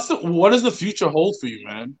 What does the future hold for you,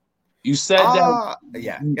 man? You said that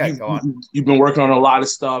go on. You've been working on a lot of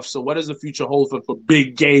stuff. So what does the future hold for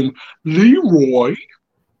big game Leroy?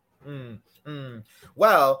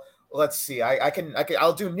 Well, let's see.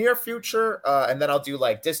 I'll do near future, and then I'll do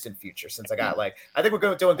like distant future. Since I got like, I think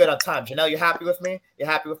we're doing good on time. Janelle, you happy with me? You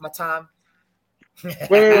happy with my time?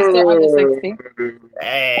 Hey.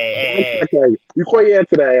 Before you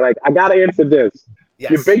answer that, like I gotta answer this.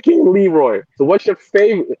 Yes. You're Big King Leroy. So, what's your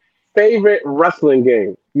favorite wrestling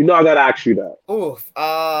game? You know, I gotta ask you that. Oof.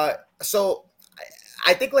 So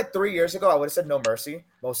I think like 3 years ago, I would have said No Mercy,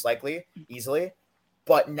 most likely, easily.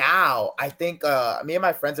 But now I think me and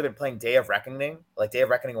my friends have been playing Day of Reckoning, like Day of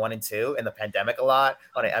Reckoning 1 and 2 in the pandemic a lot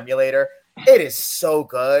on an emulator. It is so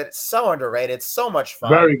good, so underrated, so much fun.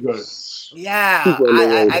 Very good. Yeah,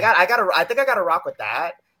 I think I gotta rock with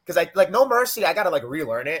that because I like No Mercy. I gotta like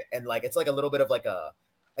relearn it, and like it's like a little bit of like a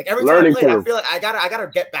like every time I play it, I feel like I gotta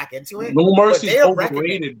get back into it. No Mercy is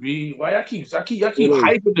overrated, B. Why I keep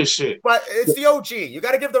hyping this shit? But it's the OG. You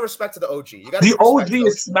gotta give the respect to the OG. The OG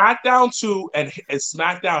is SmackDown 2 and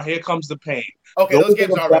SmackDown Here Comes the Pain. Okay, those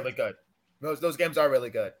games are really good. Those games are really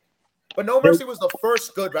good. But No Mercy was the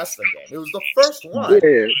first good wrestling game. It was the first one.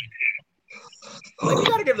 Yeah. Like, you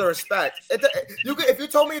gotta give the respect. If you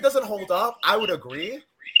told me it doesn't hold up, I would agree.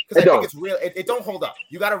 Because I think it's real. It don't hold up.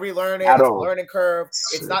 You got to relearn it. It's a learning curve.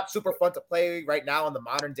 It's not super fun to play right now in the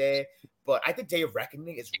modern day. But I think Day of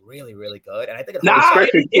Reckoning is really, really good. And I think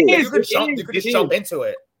you could just jump into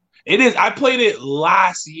it. It is. I played it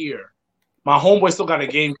last year. My homeboy still got a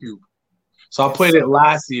GameCube. So I played it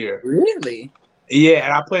last year. Really? Yeah,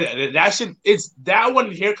 and I played it. That should it's that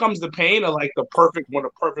one. Here Comes the Pain are like one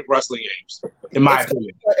of perfect wrestling games, in my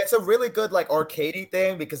opinion. It's a really good like arcadey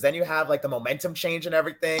thing because then you have like the momentum change and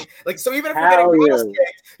everything. Like so, even if you're getting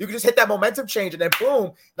kicked, you can just hit that momentum change and then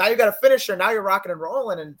boom, now you got a finisher. Now you're rocking and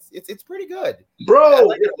rolling, and it's pretty good, bro. I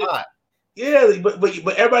like it a lot. Yeah,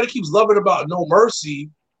 but everybody keeps loving about No Mercy.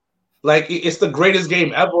 Like it's the greatest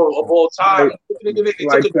game ever of all time.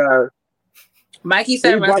 Mikey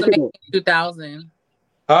said WrestleMania 2000.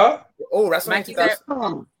 Huh? Oh, WrestleMania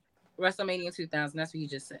 2000. WrestleMania 2000. That's what you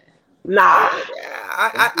just said. Nah,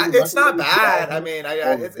 it's not bad. I mean,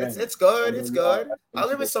 it's good. It's good. I'll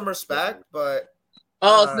give it some respect, but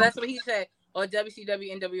so that's what he said. Or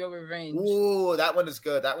WCW NWO Revenge. Ooh, that one is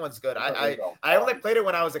good. That one's good. I only played it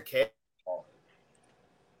when I was a kid.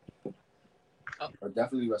 Or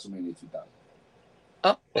definitely WrestleMania 2000.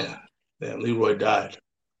 Oh, damn, Leroy died.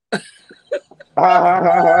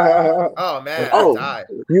 Oh man, I died.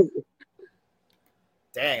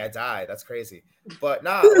 Dang, I died. That's crazy. But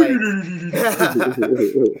nah,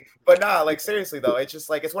 like seriously though, it's just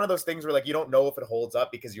like it's one of those things where like you don't know if it holds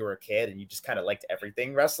up because you were a kid and you just kind of liked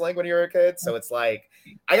everything wrestling when you were a kid. So it's like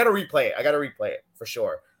I gotta replay it for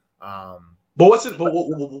sure. But what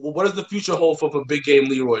does the future hold for Big Game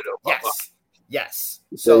Leroy though? Yes.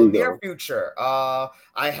 So near future, I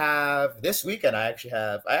have this weekend. I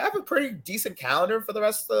have a pretty decent calendar for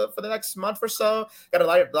for the next month or so. Got a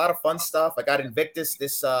lot of fun stuff. I got Invictus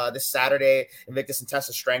this Saturday. Invictus and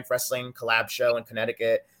Tessa Strength Wrestling collab show in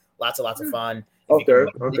Connecticut. Lots of fun. You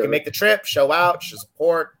can make the trip, show out, show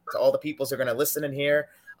support to all the peoples who are going to listen in here.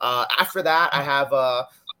 After that, I have a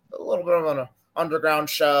little bit of an underground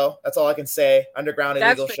show. That's all I can say. Underground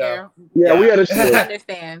illegal show. Yeah, we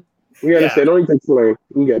understand. We understand. Don't need to explain.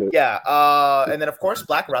 We get it. Yeah. And then of course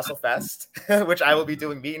Black Wrestle Fest, which I will be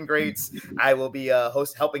doing meet and greets. I will be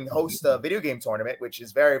helping host a video game tournament, which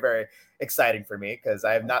is very, very exciting for me because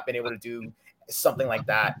I have not been able to do something like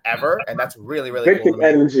that ever, and that's really, really cool. Big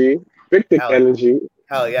energy.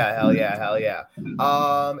 Hell yeah.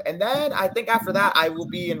 And then I think after that I will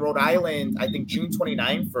be in Rhode Island. I think June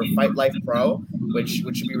 29th for Fight Life Pro, which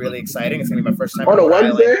should be really exciting. It's gonna be my first time on a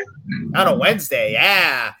Wednesday. On a Wednesday,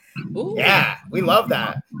 yeah. Ooh. Yeah, we love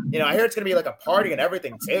that. You know, I hear it's gonna be like a party and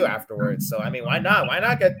everything too afterwards. So I mean, why not? Why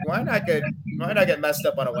not get messed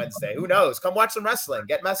up on a Wednesday? Who knows? Come watch some wrestling,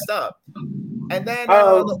 get messed up. And then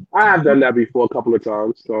I have done that before a couple of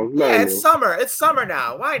times. So it's summer. It's summer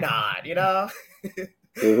now. Why not? You know.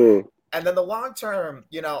 Mm-hmm. And then the long term,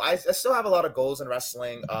 you know, I still have a lot of goals in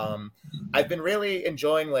wrestling. I've been really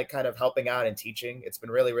enjoying like kind of helping out and teaching. It's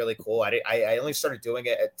been really, really cool. I only started doing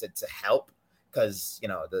it to help because, you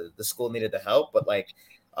know, the school needed the help. But like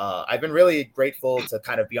I've been really grateful to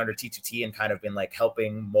kind of be under T2T and kind of been like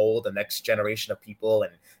helping mold the next generation of people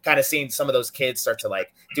and kind of seeing some of those kids start to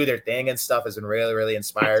like do their thing and stuff has been really, really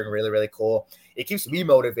inspiring and really, really cool. It keeps me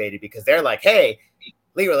motivated because they're like, hey,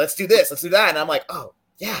 Leroy, let's do this, let's do that. And I'm like, oh,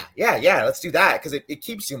 yeah, let's do that because it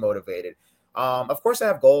keeps you motivated. Of course, I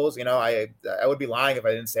have goals. You know, I would be lying if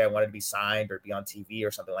I didn't say I wanted to be signed or be on TV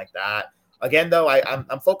or something like that. Again, though,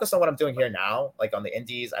 I'm focused on what I'm doing here now, like on the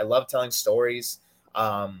indies. I love telling stories.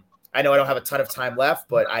 I know I don't have a ton of time left,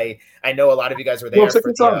 but I know a lot of you guys were there. For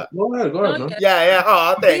the, go ahead. Yeah.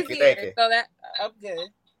 Oh, thank you. So that I'm good.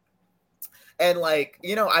 And like,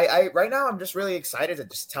 you know, I right now I'm just really excited to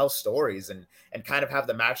just tell stories and kind of have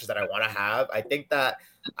the matches that I want to have. I think that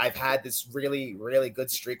I've had this really, really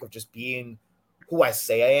good streak of just being who I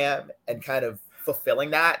say I am and kind of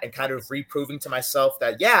fulfilling that and kind of reproving to myself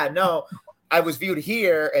that, yeah, no, I was viewed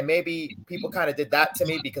here and maybe people kind of did that to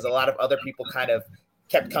me because a lot of other people kind of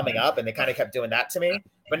kept coming up and they kind of kept doing that to me.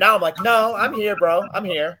 But now I'm like, no, I'm here, bro. I'm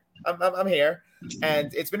here. I'm here.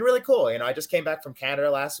 And it's been really cool. You know, I just came back from Canada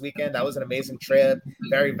last weekend. That was an amazing trip,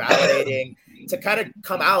 very validating to kind of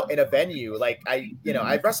come out in a venue. Like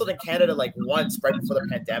I've wrestled in Canada like once right before the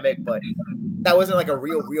pandemic, but that wasn't like a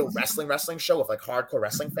real wrestling show with like hardcore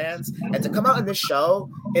wrestling fans. And to come out in this show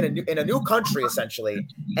in a new country essentially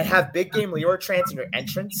and have Big Game Leroy chanting your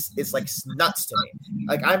entrance is like nuts to me.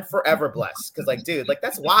 Like I'm forever blessed because like, dude, like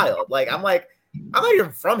that's wild. Like I'm not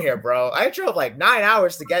even from here, bro. I drove like 9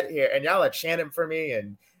 hours to get here, and y'all are chanting for me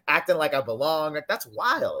and acting like I belong. Like that's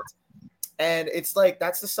wild. And it's like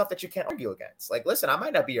that's the stuff that you can't argue against. Like, listen, I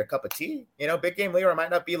might not be your cup of tea. You know, Big Game Leroy might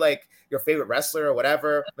not be like your favorite wrestler or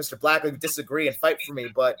whatever. Mr. Black would disagree and fight for me.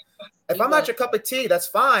 But if I'm not your cup of tea, that's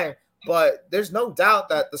fine. But there's no doubt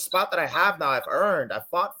that the spot that I have now, I've earned, I've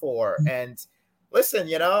fought for. And listen,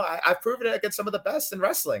 you know, I've proven it against some of the best in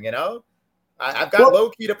wrestling, you know. I've got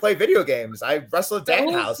low key to play video games. I wrestled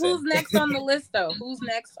Danhausen. Who's next on the list though? Who's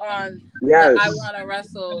next on? Yes. I want to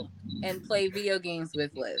wrestle and play video games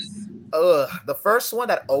with, Liz? The first one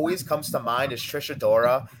that always comes to mind is Trisha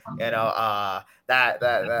Dora.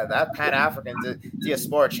 That Pan African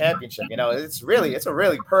Diaspora Championship. It's a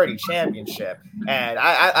really pretty championship. And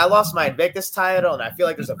I lost my Invictus title, and I feel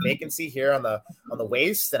like there's a vacancy here on the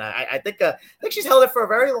waist, and I think she's held it for a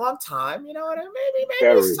very long time. And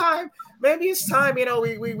maybe it's time. Maybe it's time. And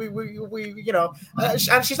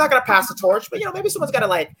she's not gonna pass the torch, but maybe someone's gotta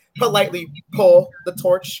like politely pull the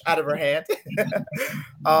torch out of her hand.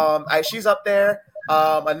 She's up there.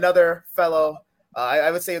 Another fellow,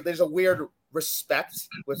 I would say there's a weird respect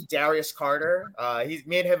with Darius Carter.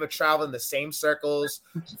 Me and him have traveled in the same circles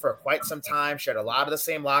for quite some time, shared a lot of the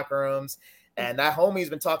same locker rooms. And that homie's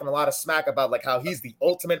been talking a lot of smack about like how he's the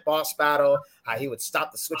ultimate boss battle, how he would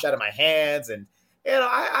stomp the switch out of my hands. And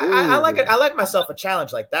I like it. I like myself a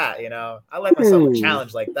challenge like that. I like myself a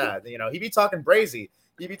challenge like that. He be talking brazy.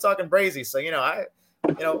 So I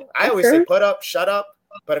always say put up, shut up,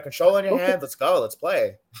 put a control in your hands. Let's go. Let's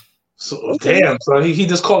play. So damn, so he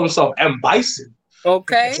just called himself M. Bison.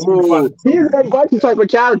 Okay. Ooh, he's an M. Bison type of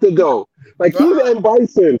character though. Like he's an M.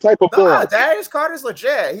 Bison type of boss. Darius Carter's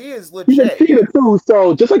legit. He is legit. He's a cheater too.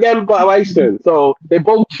 So just like M. Bison. So they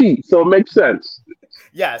both cheat. So it makes sense.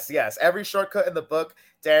 Yes. Every shortcut in the book,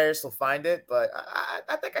 Darius will find it. But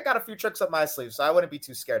I think I got a few tricks up my sleeve, so I wouldn't be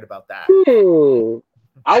too scared about that.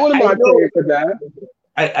 I wouldn't mind paying for that.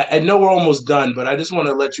 I know we're almost done, but I just want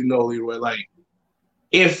to let you know, Leroy, like,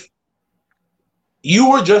 if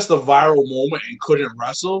you were just a viral moment and couldn't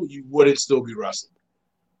wrestle, you wouldn't still be wrestling.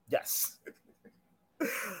 Yes.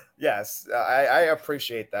 Yes, I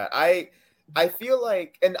appreciate that. I feel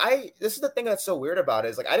like, and this is the thing that's so weird about it,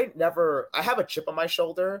 is like I have a chip on my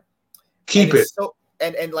shoulder. Keep it.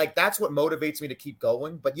 And like that's what motivates me to keep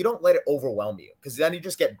going, but you don't let it overwhelm you, because then you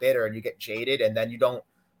just get bitter and you get jaded, and then you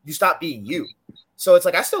stop being you. So it's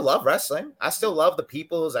like I still love wrestling. I still love the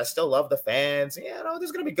peoples. I still love the fans.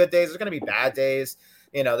 There's gonna be good days. There's gonna be bad days.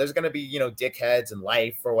 There's gonna be dickheads in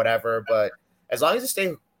life or whatever. But as long as you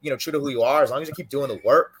stay true to who you are, as long as you keep doing the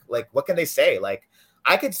work, like what can they say? Like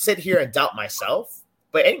I could sit here and doubt myself,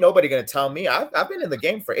 but ain't nobody gonna tell me. I've been in the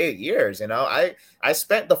game for 8 years. I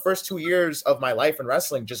spent the first 2 years of my life in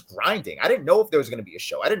wrestling just grinding. I didn't know if there was gonna be a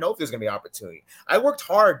show. I didn't know if there was gonna be opportunity. I worked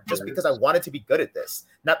hard just because I wanted to be good at this,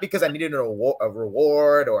 not because I needed a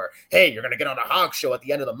reward or hey, you're gonna get on a Hog show at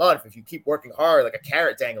the end of the month if you keep working hard, like a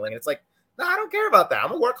carrot dangling. And it's like, no, I don't care about that. I'm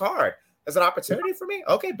gonna work hard. As an opportunity for me,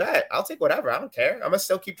 okay, bet. I'll take whatever. I don't care. I'm gonna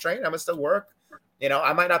still keep training. I'm gonna still work.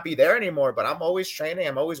 I might not be there anymore, but I'm always training.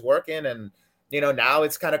 I'm always working. And now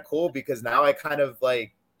it's kind of cool because now I kind of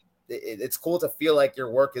like it's cool to feel like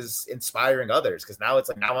your work is inspiring others, because now it's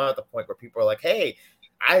like now I'm at the point where people are like, hey,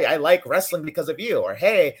 I like wrestling because of you, or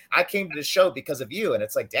hey, I came to the show because of you. And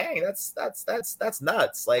it's like, dang, that's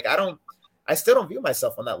nuts. Like I still don't view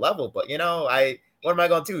myself on that level, but what am I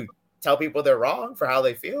going to do? Tell people they're wrong for how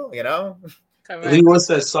they feel, Correct. Leroy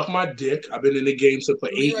says, "Suck my dick. I've been in the game for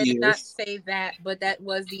 8 years." Did not say that, but that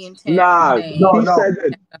was the intent. Nah, he said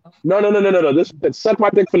it. No. This said, suck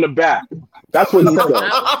my dick from the back. That's what he said.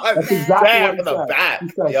 That's exactly what he said. Back. He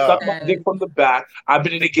said, suck my dick from the back. I've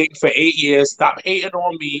been in the game for 8 years. Stop hating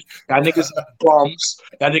on me. Y'all niggas bums.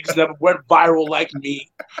 Y'all niggas never went viral like me.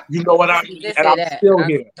 You know what I mean? And I'm still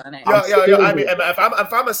here. Yo. I mean, if I'm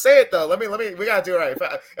gonna say it though, let me. We gotta do it right.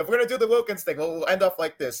 If we're gonna do the Wilkins thing, we'll end off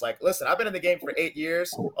like this. Like, listen, I've been in the game for 8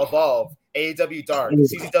 years. Evolve, AEW Dark,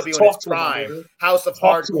 CZW in its prime, House of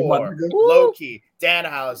Hardcore, Loki,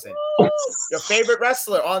 Danhausen. Your favorite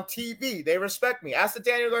wrestler on TV. They respect me. Ask the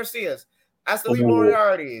Daniel Garcias. Ask the Lee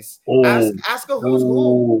Moriarty's. Ask a who's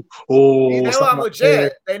who. They know I'm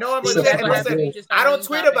legit. And listen, I don't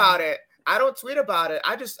tweet about it. I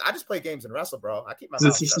just play games and wrestle, bro. I keep my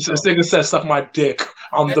mouth shut. This nigga said, "Suck my dick."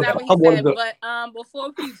 That's not what he said. But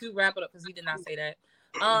before we do wrap it up, because he did not say that.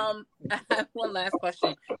 I have one last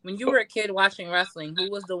question. When you were a kid watching wrestling,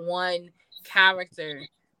 who was the one character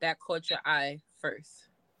that caught your eye first?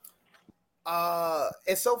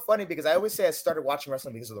 It's so funny because I always say I started watching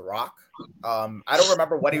wrestling because of The Rock. I don't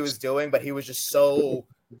remember what he was doing, but he was just so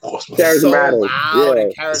loud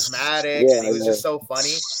and charismatic. And he was just so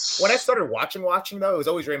funny. When I started watching though, it was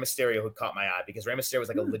always Rey Mysterio who caught my eye, because Rey Mysterio was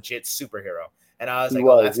like a legit superhero, and I was like,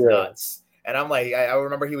 oh, that's nuts. And I'm like, I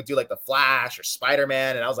remember he would do like the Flash or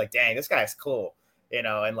Spider-Man, and I was like, dang, this guy's cool,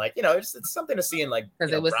 and like, it's something to see in like,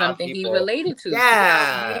 because it was something people. He related to.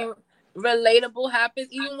 Yeah. Relatable happens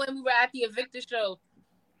even when we were at the Evictor show,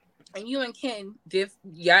 and you and Ken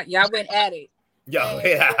y'all went at it.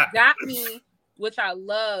 What got me, which I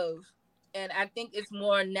love, and I think it's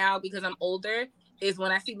more now because I'm older, is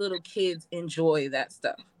when I see little kids enjoy that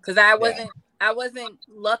stuff. Because I I wasn't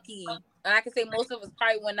lucky, and I can say most of us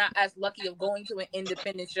probably were not as lucky of going to an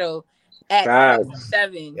independent show at 6 or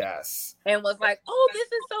 7. Yes. And was like, oh, this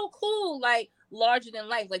is so cool, like larger than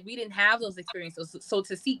life. Like we didn't have those experiences. So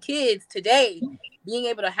to see kids today being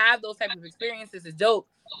able to have those type of experiences is dope.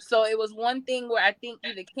 So it was one thing where I think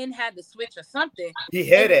either Ken had the switch or something. He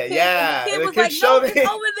hit it, Ken, yeah. And the kid was like, no, it's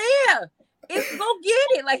over there. It's go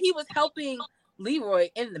get it. Like he was helping Leroy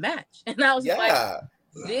in the match. And I was just like,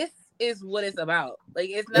 this is what it's about. Like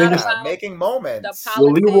it's not about making moments.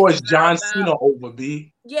 Leroy's John Cena over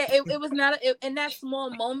B. Yeah, it was not in that small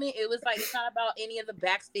moment. It was like it's not about any of the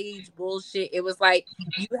backstage bullshit. It was like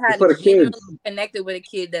you had genuinely connected with a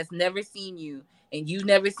kid that's never seen you and you've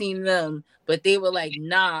never seen them, but they were like,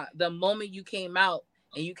 nah. The moment you came out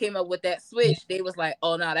and you came up with that switch, they was like,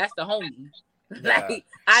 oh no, that's the homie. Yeah. Like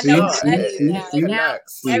I know who that is now. And now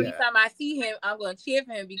every time I see him, I'm gonna cheer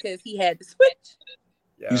for him because he had the switch.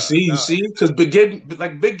 Yeah, you see, because Big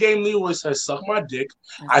Game Leroy says, "Suck my dick."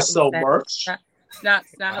 I sell merch. I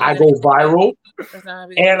go viral,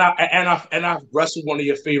 and I wrestle one of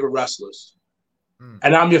your favorite wrestlers,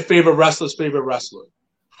 and I'm your favorite wrestler's favorite wrestler.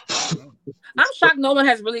 I'm shocked no one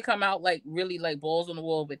has really come out like really like balls on the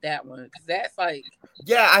wall with that one because that's like.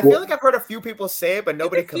 Yeah, I feel like I've heard a few people say it, but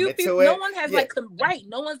nobody commit to it. No one has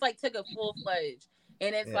no one's like took a full fledged,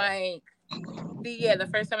 and it's like. The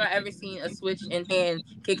first time I ever seen a switch in hand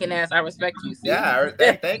kicking ass, I respect you. See? Yeah,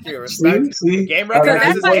 thank you. Respect. Game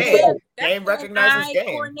recognizes game. Game recognizes game.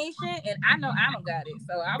 Coordination, and I know I don't got it,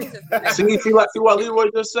 so I was just. see what Leroy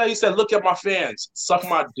just said? He said, "Look at my fans, suck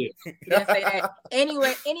my dick." He didn't say that.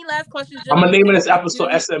 Anyway, any last questions? I'm gonna name this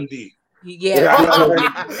episode SMD. Yeah.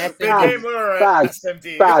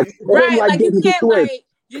 SMD. Right, like you can't like.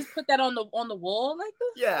 Just put that on the wall like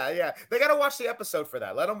this. Yeah. They gotta watch the episode for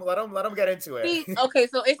that. Let them get into it. See, okay,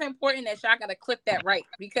 so it's important that y'all gotta clip that right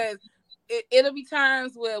because it'll be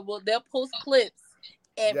times where they'll post clips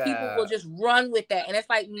and people will just run with that, and it's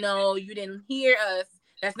like, no, you didn't hear us.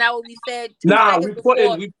 That's not what we said. Nah, we put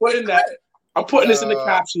in that. I'm putting this in the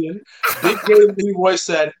caption. Big Game Leroy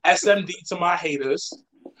said, "SMD to my haters."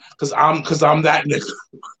 Cause I'm that nigga.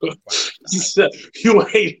 He said, you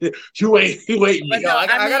ain't me. Yo,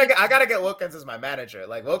 I gotta get Wilkins as my manager.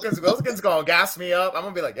 Like Wilkins gonna gas me up. I'm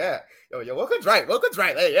gonna be like, yeah, yo, Wilkins right.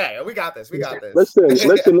 Hey, yeah, we got this. Listen.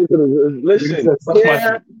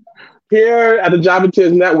 Here at the Java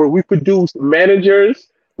Tears Network, we produce managers,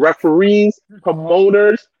 referees,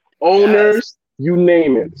 promoters, owners. You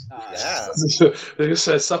name it. They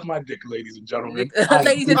said, "Suck my dick, ladies and gentlemen."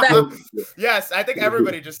 Yes, I think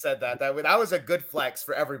everybody just said that. That was a good flex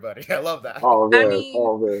for everybody. I love that. Oh,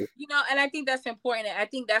 man. You know, and I think that's important. I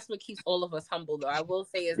think that's what keeps all of us humble, though. I will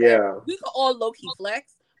say is that we can all low key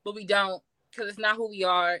flex, but we don't because it's not who we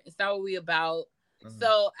are. It's not what we about. Mm-hmm.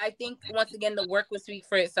 So I think once again the work will speak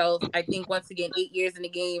for itself. I think once again 8 years in the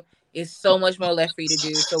game is so much more left for you to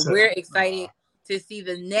do. So we're excited to see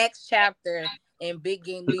the next chapter. And Big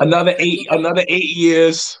Game League. Another 8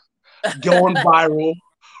 years going viral.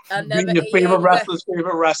 Being your favorite wrestler's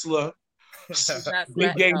favorite wrestler.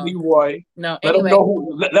 Big Game Leroy. No, let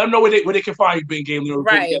them know where they can find you, Big Game Leroy.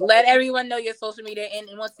 Right. Let everyone know your social media and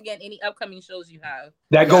once again any upcoming shows you have.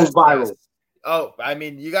 That goes viral. Oh, I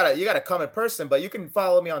mean, you gotta come in person, but you can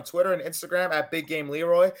follow me on Twitter and Instagram at Big Game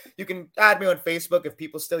Leroy. You can add me on Facebook if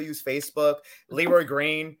people still use Facebook. Leroy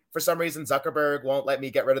Green. For some reason, Zuckerberg won't let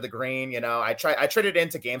me get rid of the green. You know, I traded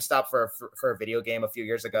into GameStop for a video game a few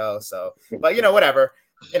years ago. So, but you know, whatever.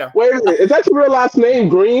 You know. Wait a minute, is that your real last name,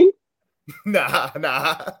 Green? Nah.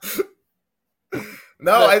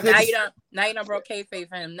 No, look, now you don't broke kayfabe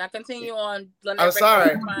for him. Now continue on. I'm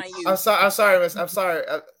sorry. I'm sorry, miss. I'm sorry.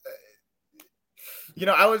 You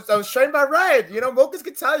know, I was trained by Red. You know, Mokas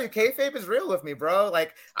could tell you, kayfabe is real with me, bro.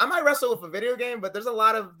 Like, I might wrestle with a video game, but there's a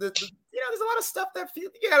lot of there's a lot of stuff that you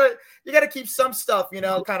gotta keep some stuff, you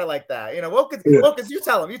know, kind of like that. You know, Wilkins, you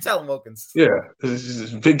tell him, Wilkins. Yeah,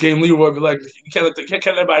 Big Game Leroy, but like, you can't let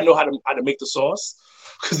everybody know how to make the sauce.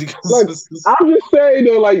 Like, I'm just saying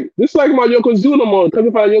though, like, this is like my Yokozuna mode. Because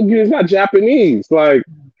if I Yokozuna is not Japanese, like.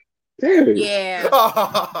 Damn. Yeah.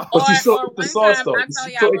 But you still eat the sauce though. You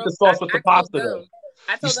still eat the sauce with the pasta though.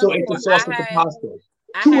 You still ate the sauce with the pasta.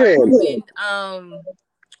 I had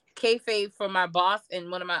kayfabe for my boss and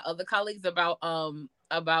one of my other colleagues about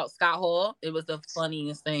Scott Hall. It was the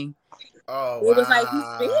funniest thing. Oh, it was like he's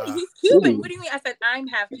Spanish, he's Cuban. What do you mean? I said I'm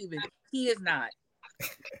half Cuban. He is not.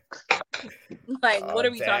 Like, what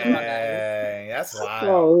are we talking about, guys? That's wild.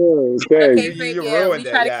 Oh, okay. You ruined we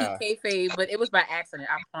try to keep kayfabe, but it was by accident.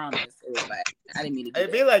 I promise. It was by. I didn't mean to do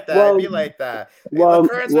It'd be like that. Well, It'd be like that. Well, the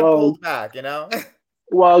currents been pulled back, you know.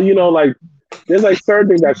 Well, you know, like there's like certain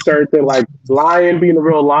things that certain like Lion being a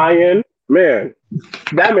real lion, man.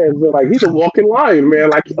 That man's like he's a walking lion, man.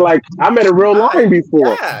 Like I met a real lion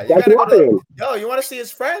before. Yeah, you That's gotta go lion. you want to see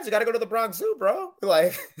his friends? You gotta go to the Bronx Zoo, bro.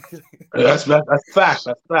 Like that's facts.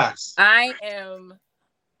 That's facts.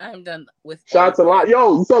 I'm done with Shots a lot.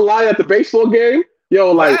 Yo, you saw Lion at the baseball game?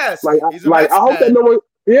 Yo, yes, he's a like Mets I hope that fan. no one.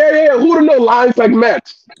 Yeah. Who would know Lions like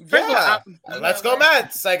Mets? Yeah, let's go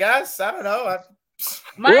Mets. I guess I don't know.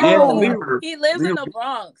 He lives in the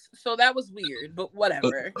Bronx, so that was weird, but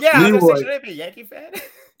whatever. Yeah, I was gonna say, should I be a Yankee fan?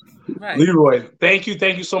 Right. Leroy, thank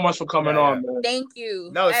you so much for coming on, man. Thank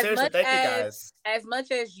you. No, seriously, thank you guys. As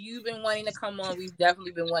much as you've been wanting to come on, we've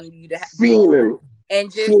definitely been wanting you to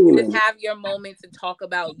and just have your moment to talk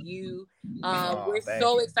about you. We're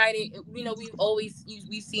so excited. You know,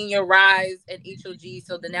 we've seen your rise at HOG,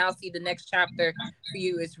 so to now see the next chapter for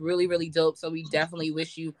you is really, really dope. So we definitely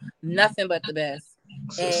wish you nothing but the best.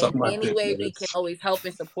 And any way we can always help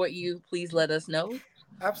and support you, please let us know.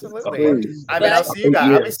 Absolutely. I mean, I'll see you guys.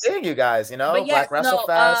 I'll be seeing you guys, you know, Black Wrestle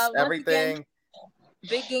Fest, everything. Again,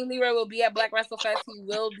 Big Game Leroy will be at Black Wrestle Fest. He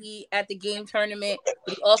will be at the game tournament,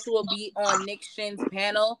 but he also will be on Nick Shin's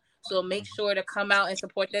panel. So make sure to come out and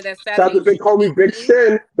support that. That's Saturday. Shout out to Big Homie Big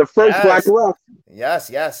Shin, the first Black Ref. Yes.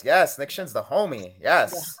 Nick Shin's the homie.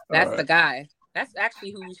 Yes. Yeah, that's the guy. That's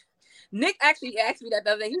actually who Nick actually asked me that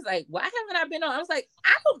the other day. He was like, "Why haven't I been on?" I was like,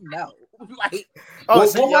 "I don't know." Like, y'all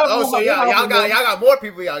got more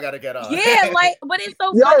people y'all got to get on. Yeah, like, but it's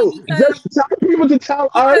so funny because just tell people to tell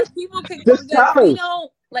us. People can just tell we us.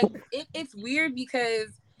 don't like it's weird because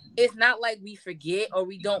it's not like we forget or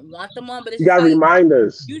we don't want them on, but it's you gotta remind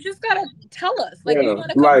us. You just gotta tell us, like, you want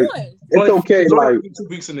to come on. It's okay, like 2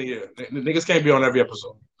 weeks in a year. The niggas can't be on every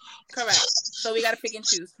episode. Correct. So we gotta pick and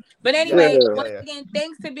choose. But anyway, once again,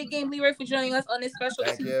 thanks to Big Game Leroy for joining us on this special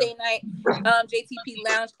Tuesday night JTP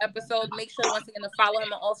Lounge episode. Make sure once again to follow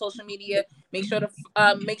him on all social media. Make sure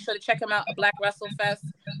to check him out at Black Wrestle Fest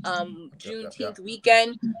Juneteenth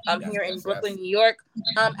weekend here in Brooklyn, New York.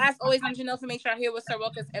 As always, I'm Janelle from HR here with Sir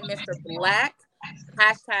Wilkins and Mr. Black.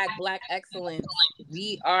 #Black Excellence.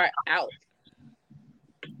 We are out.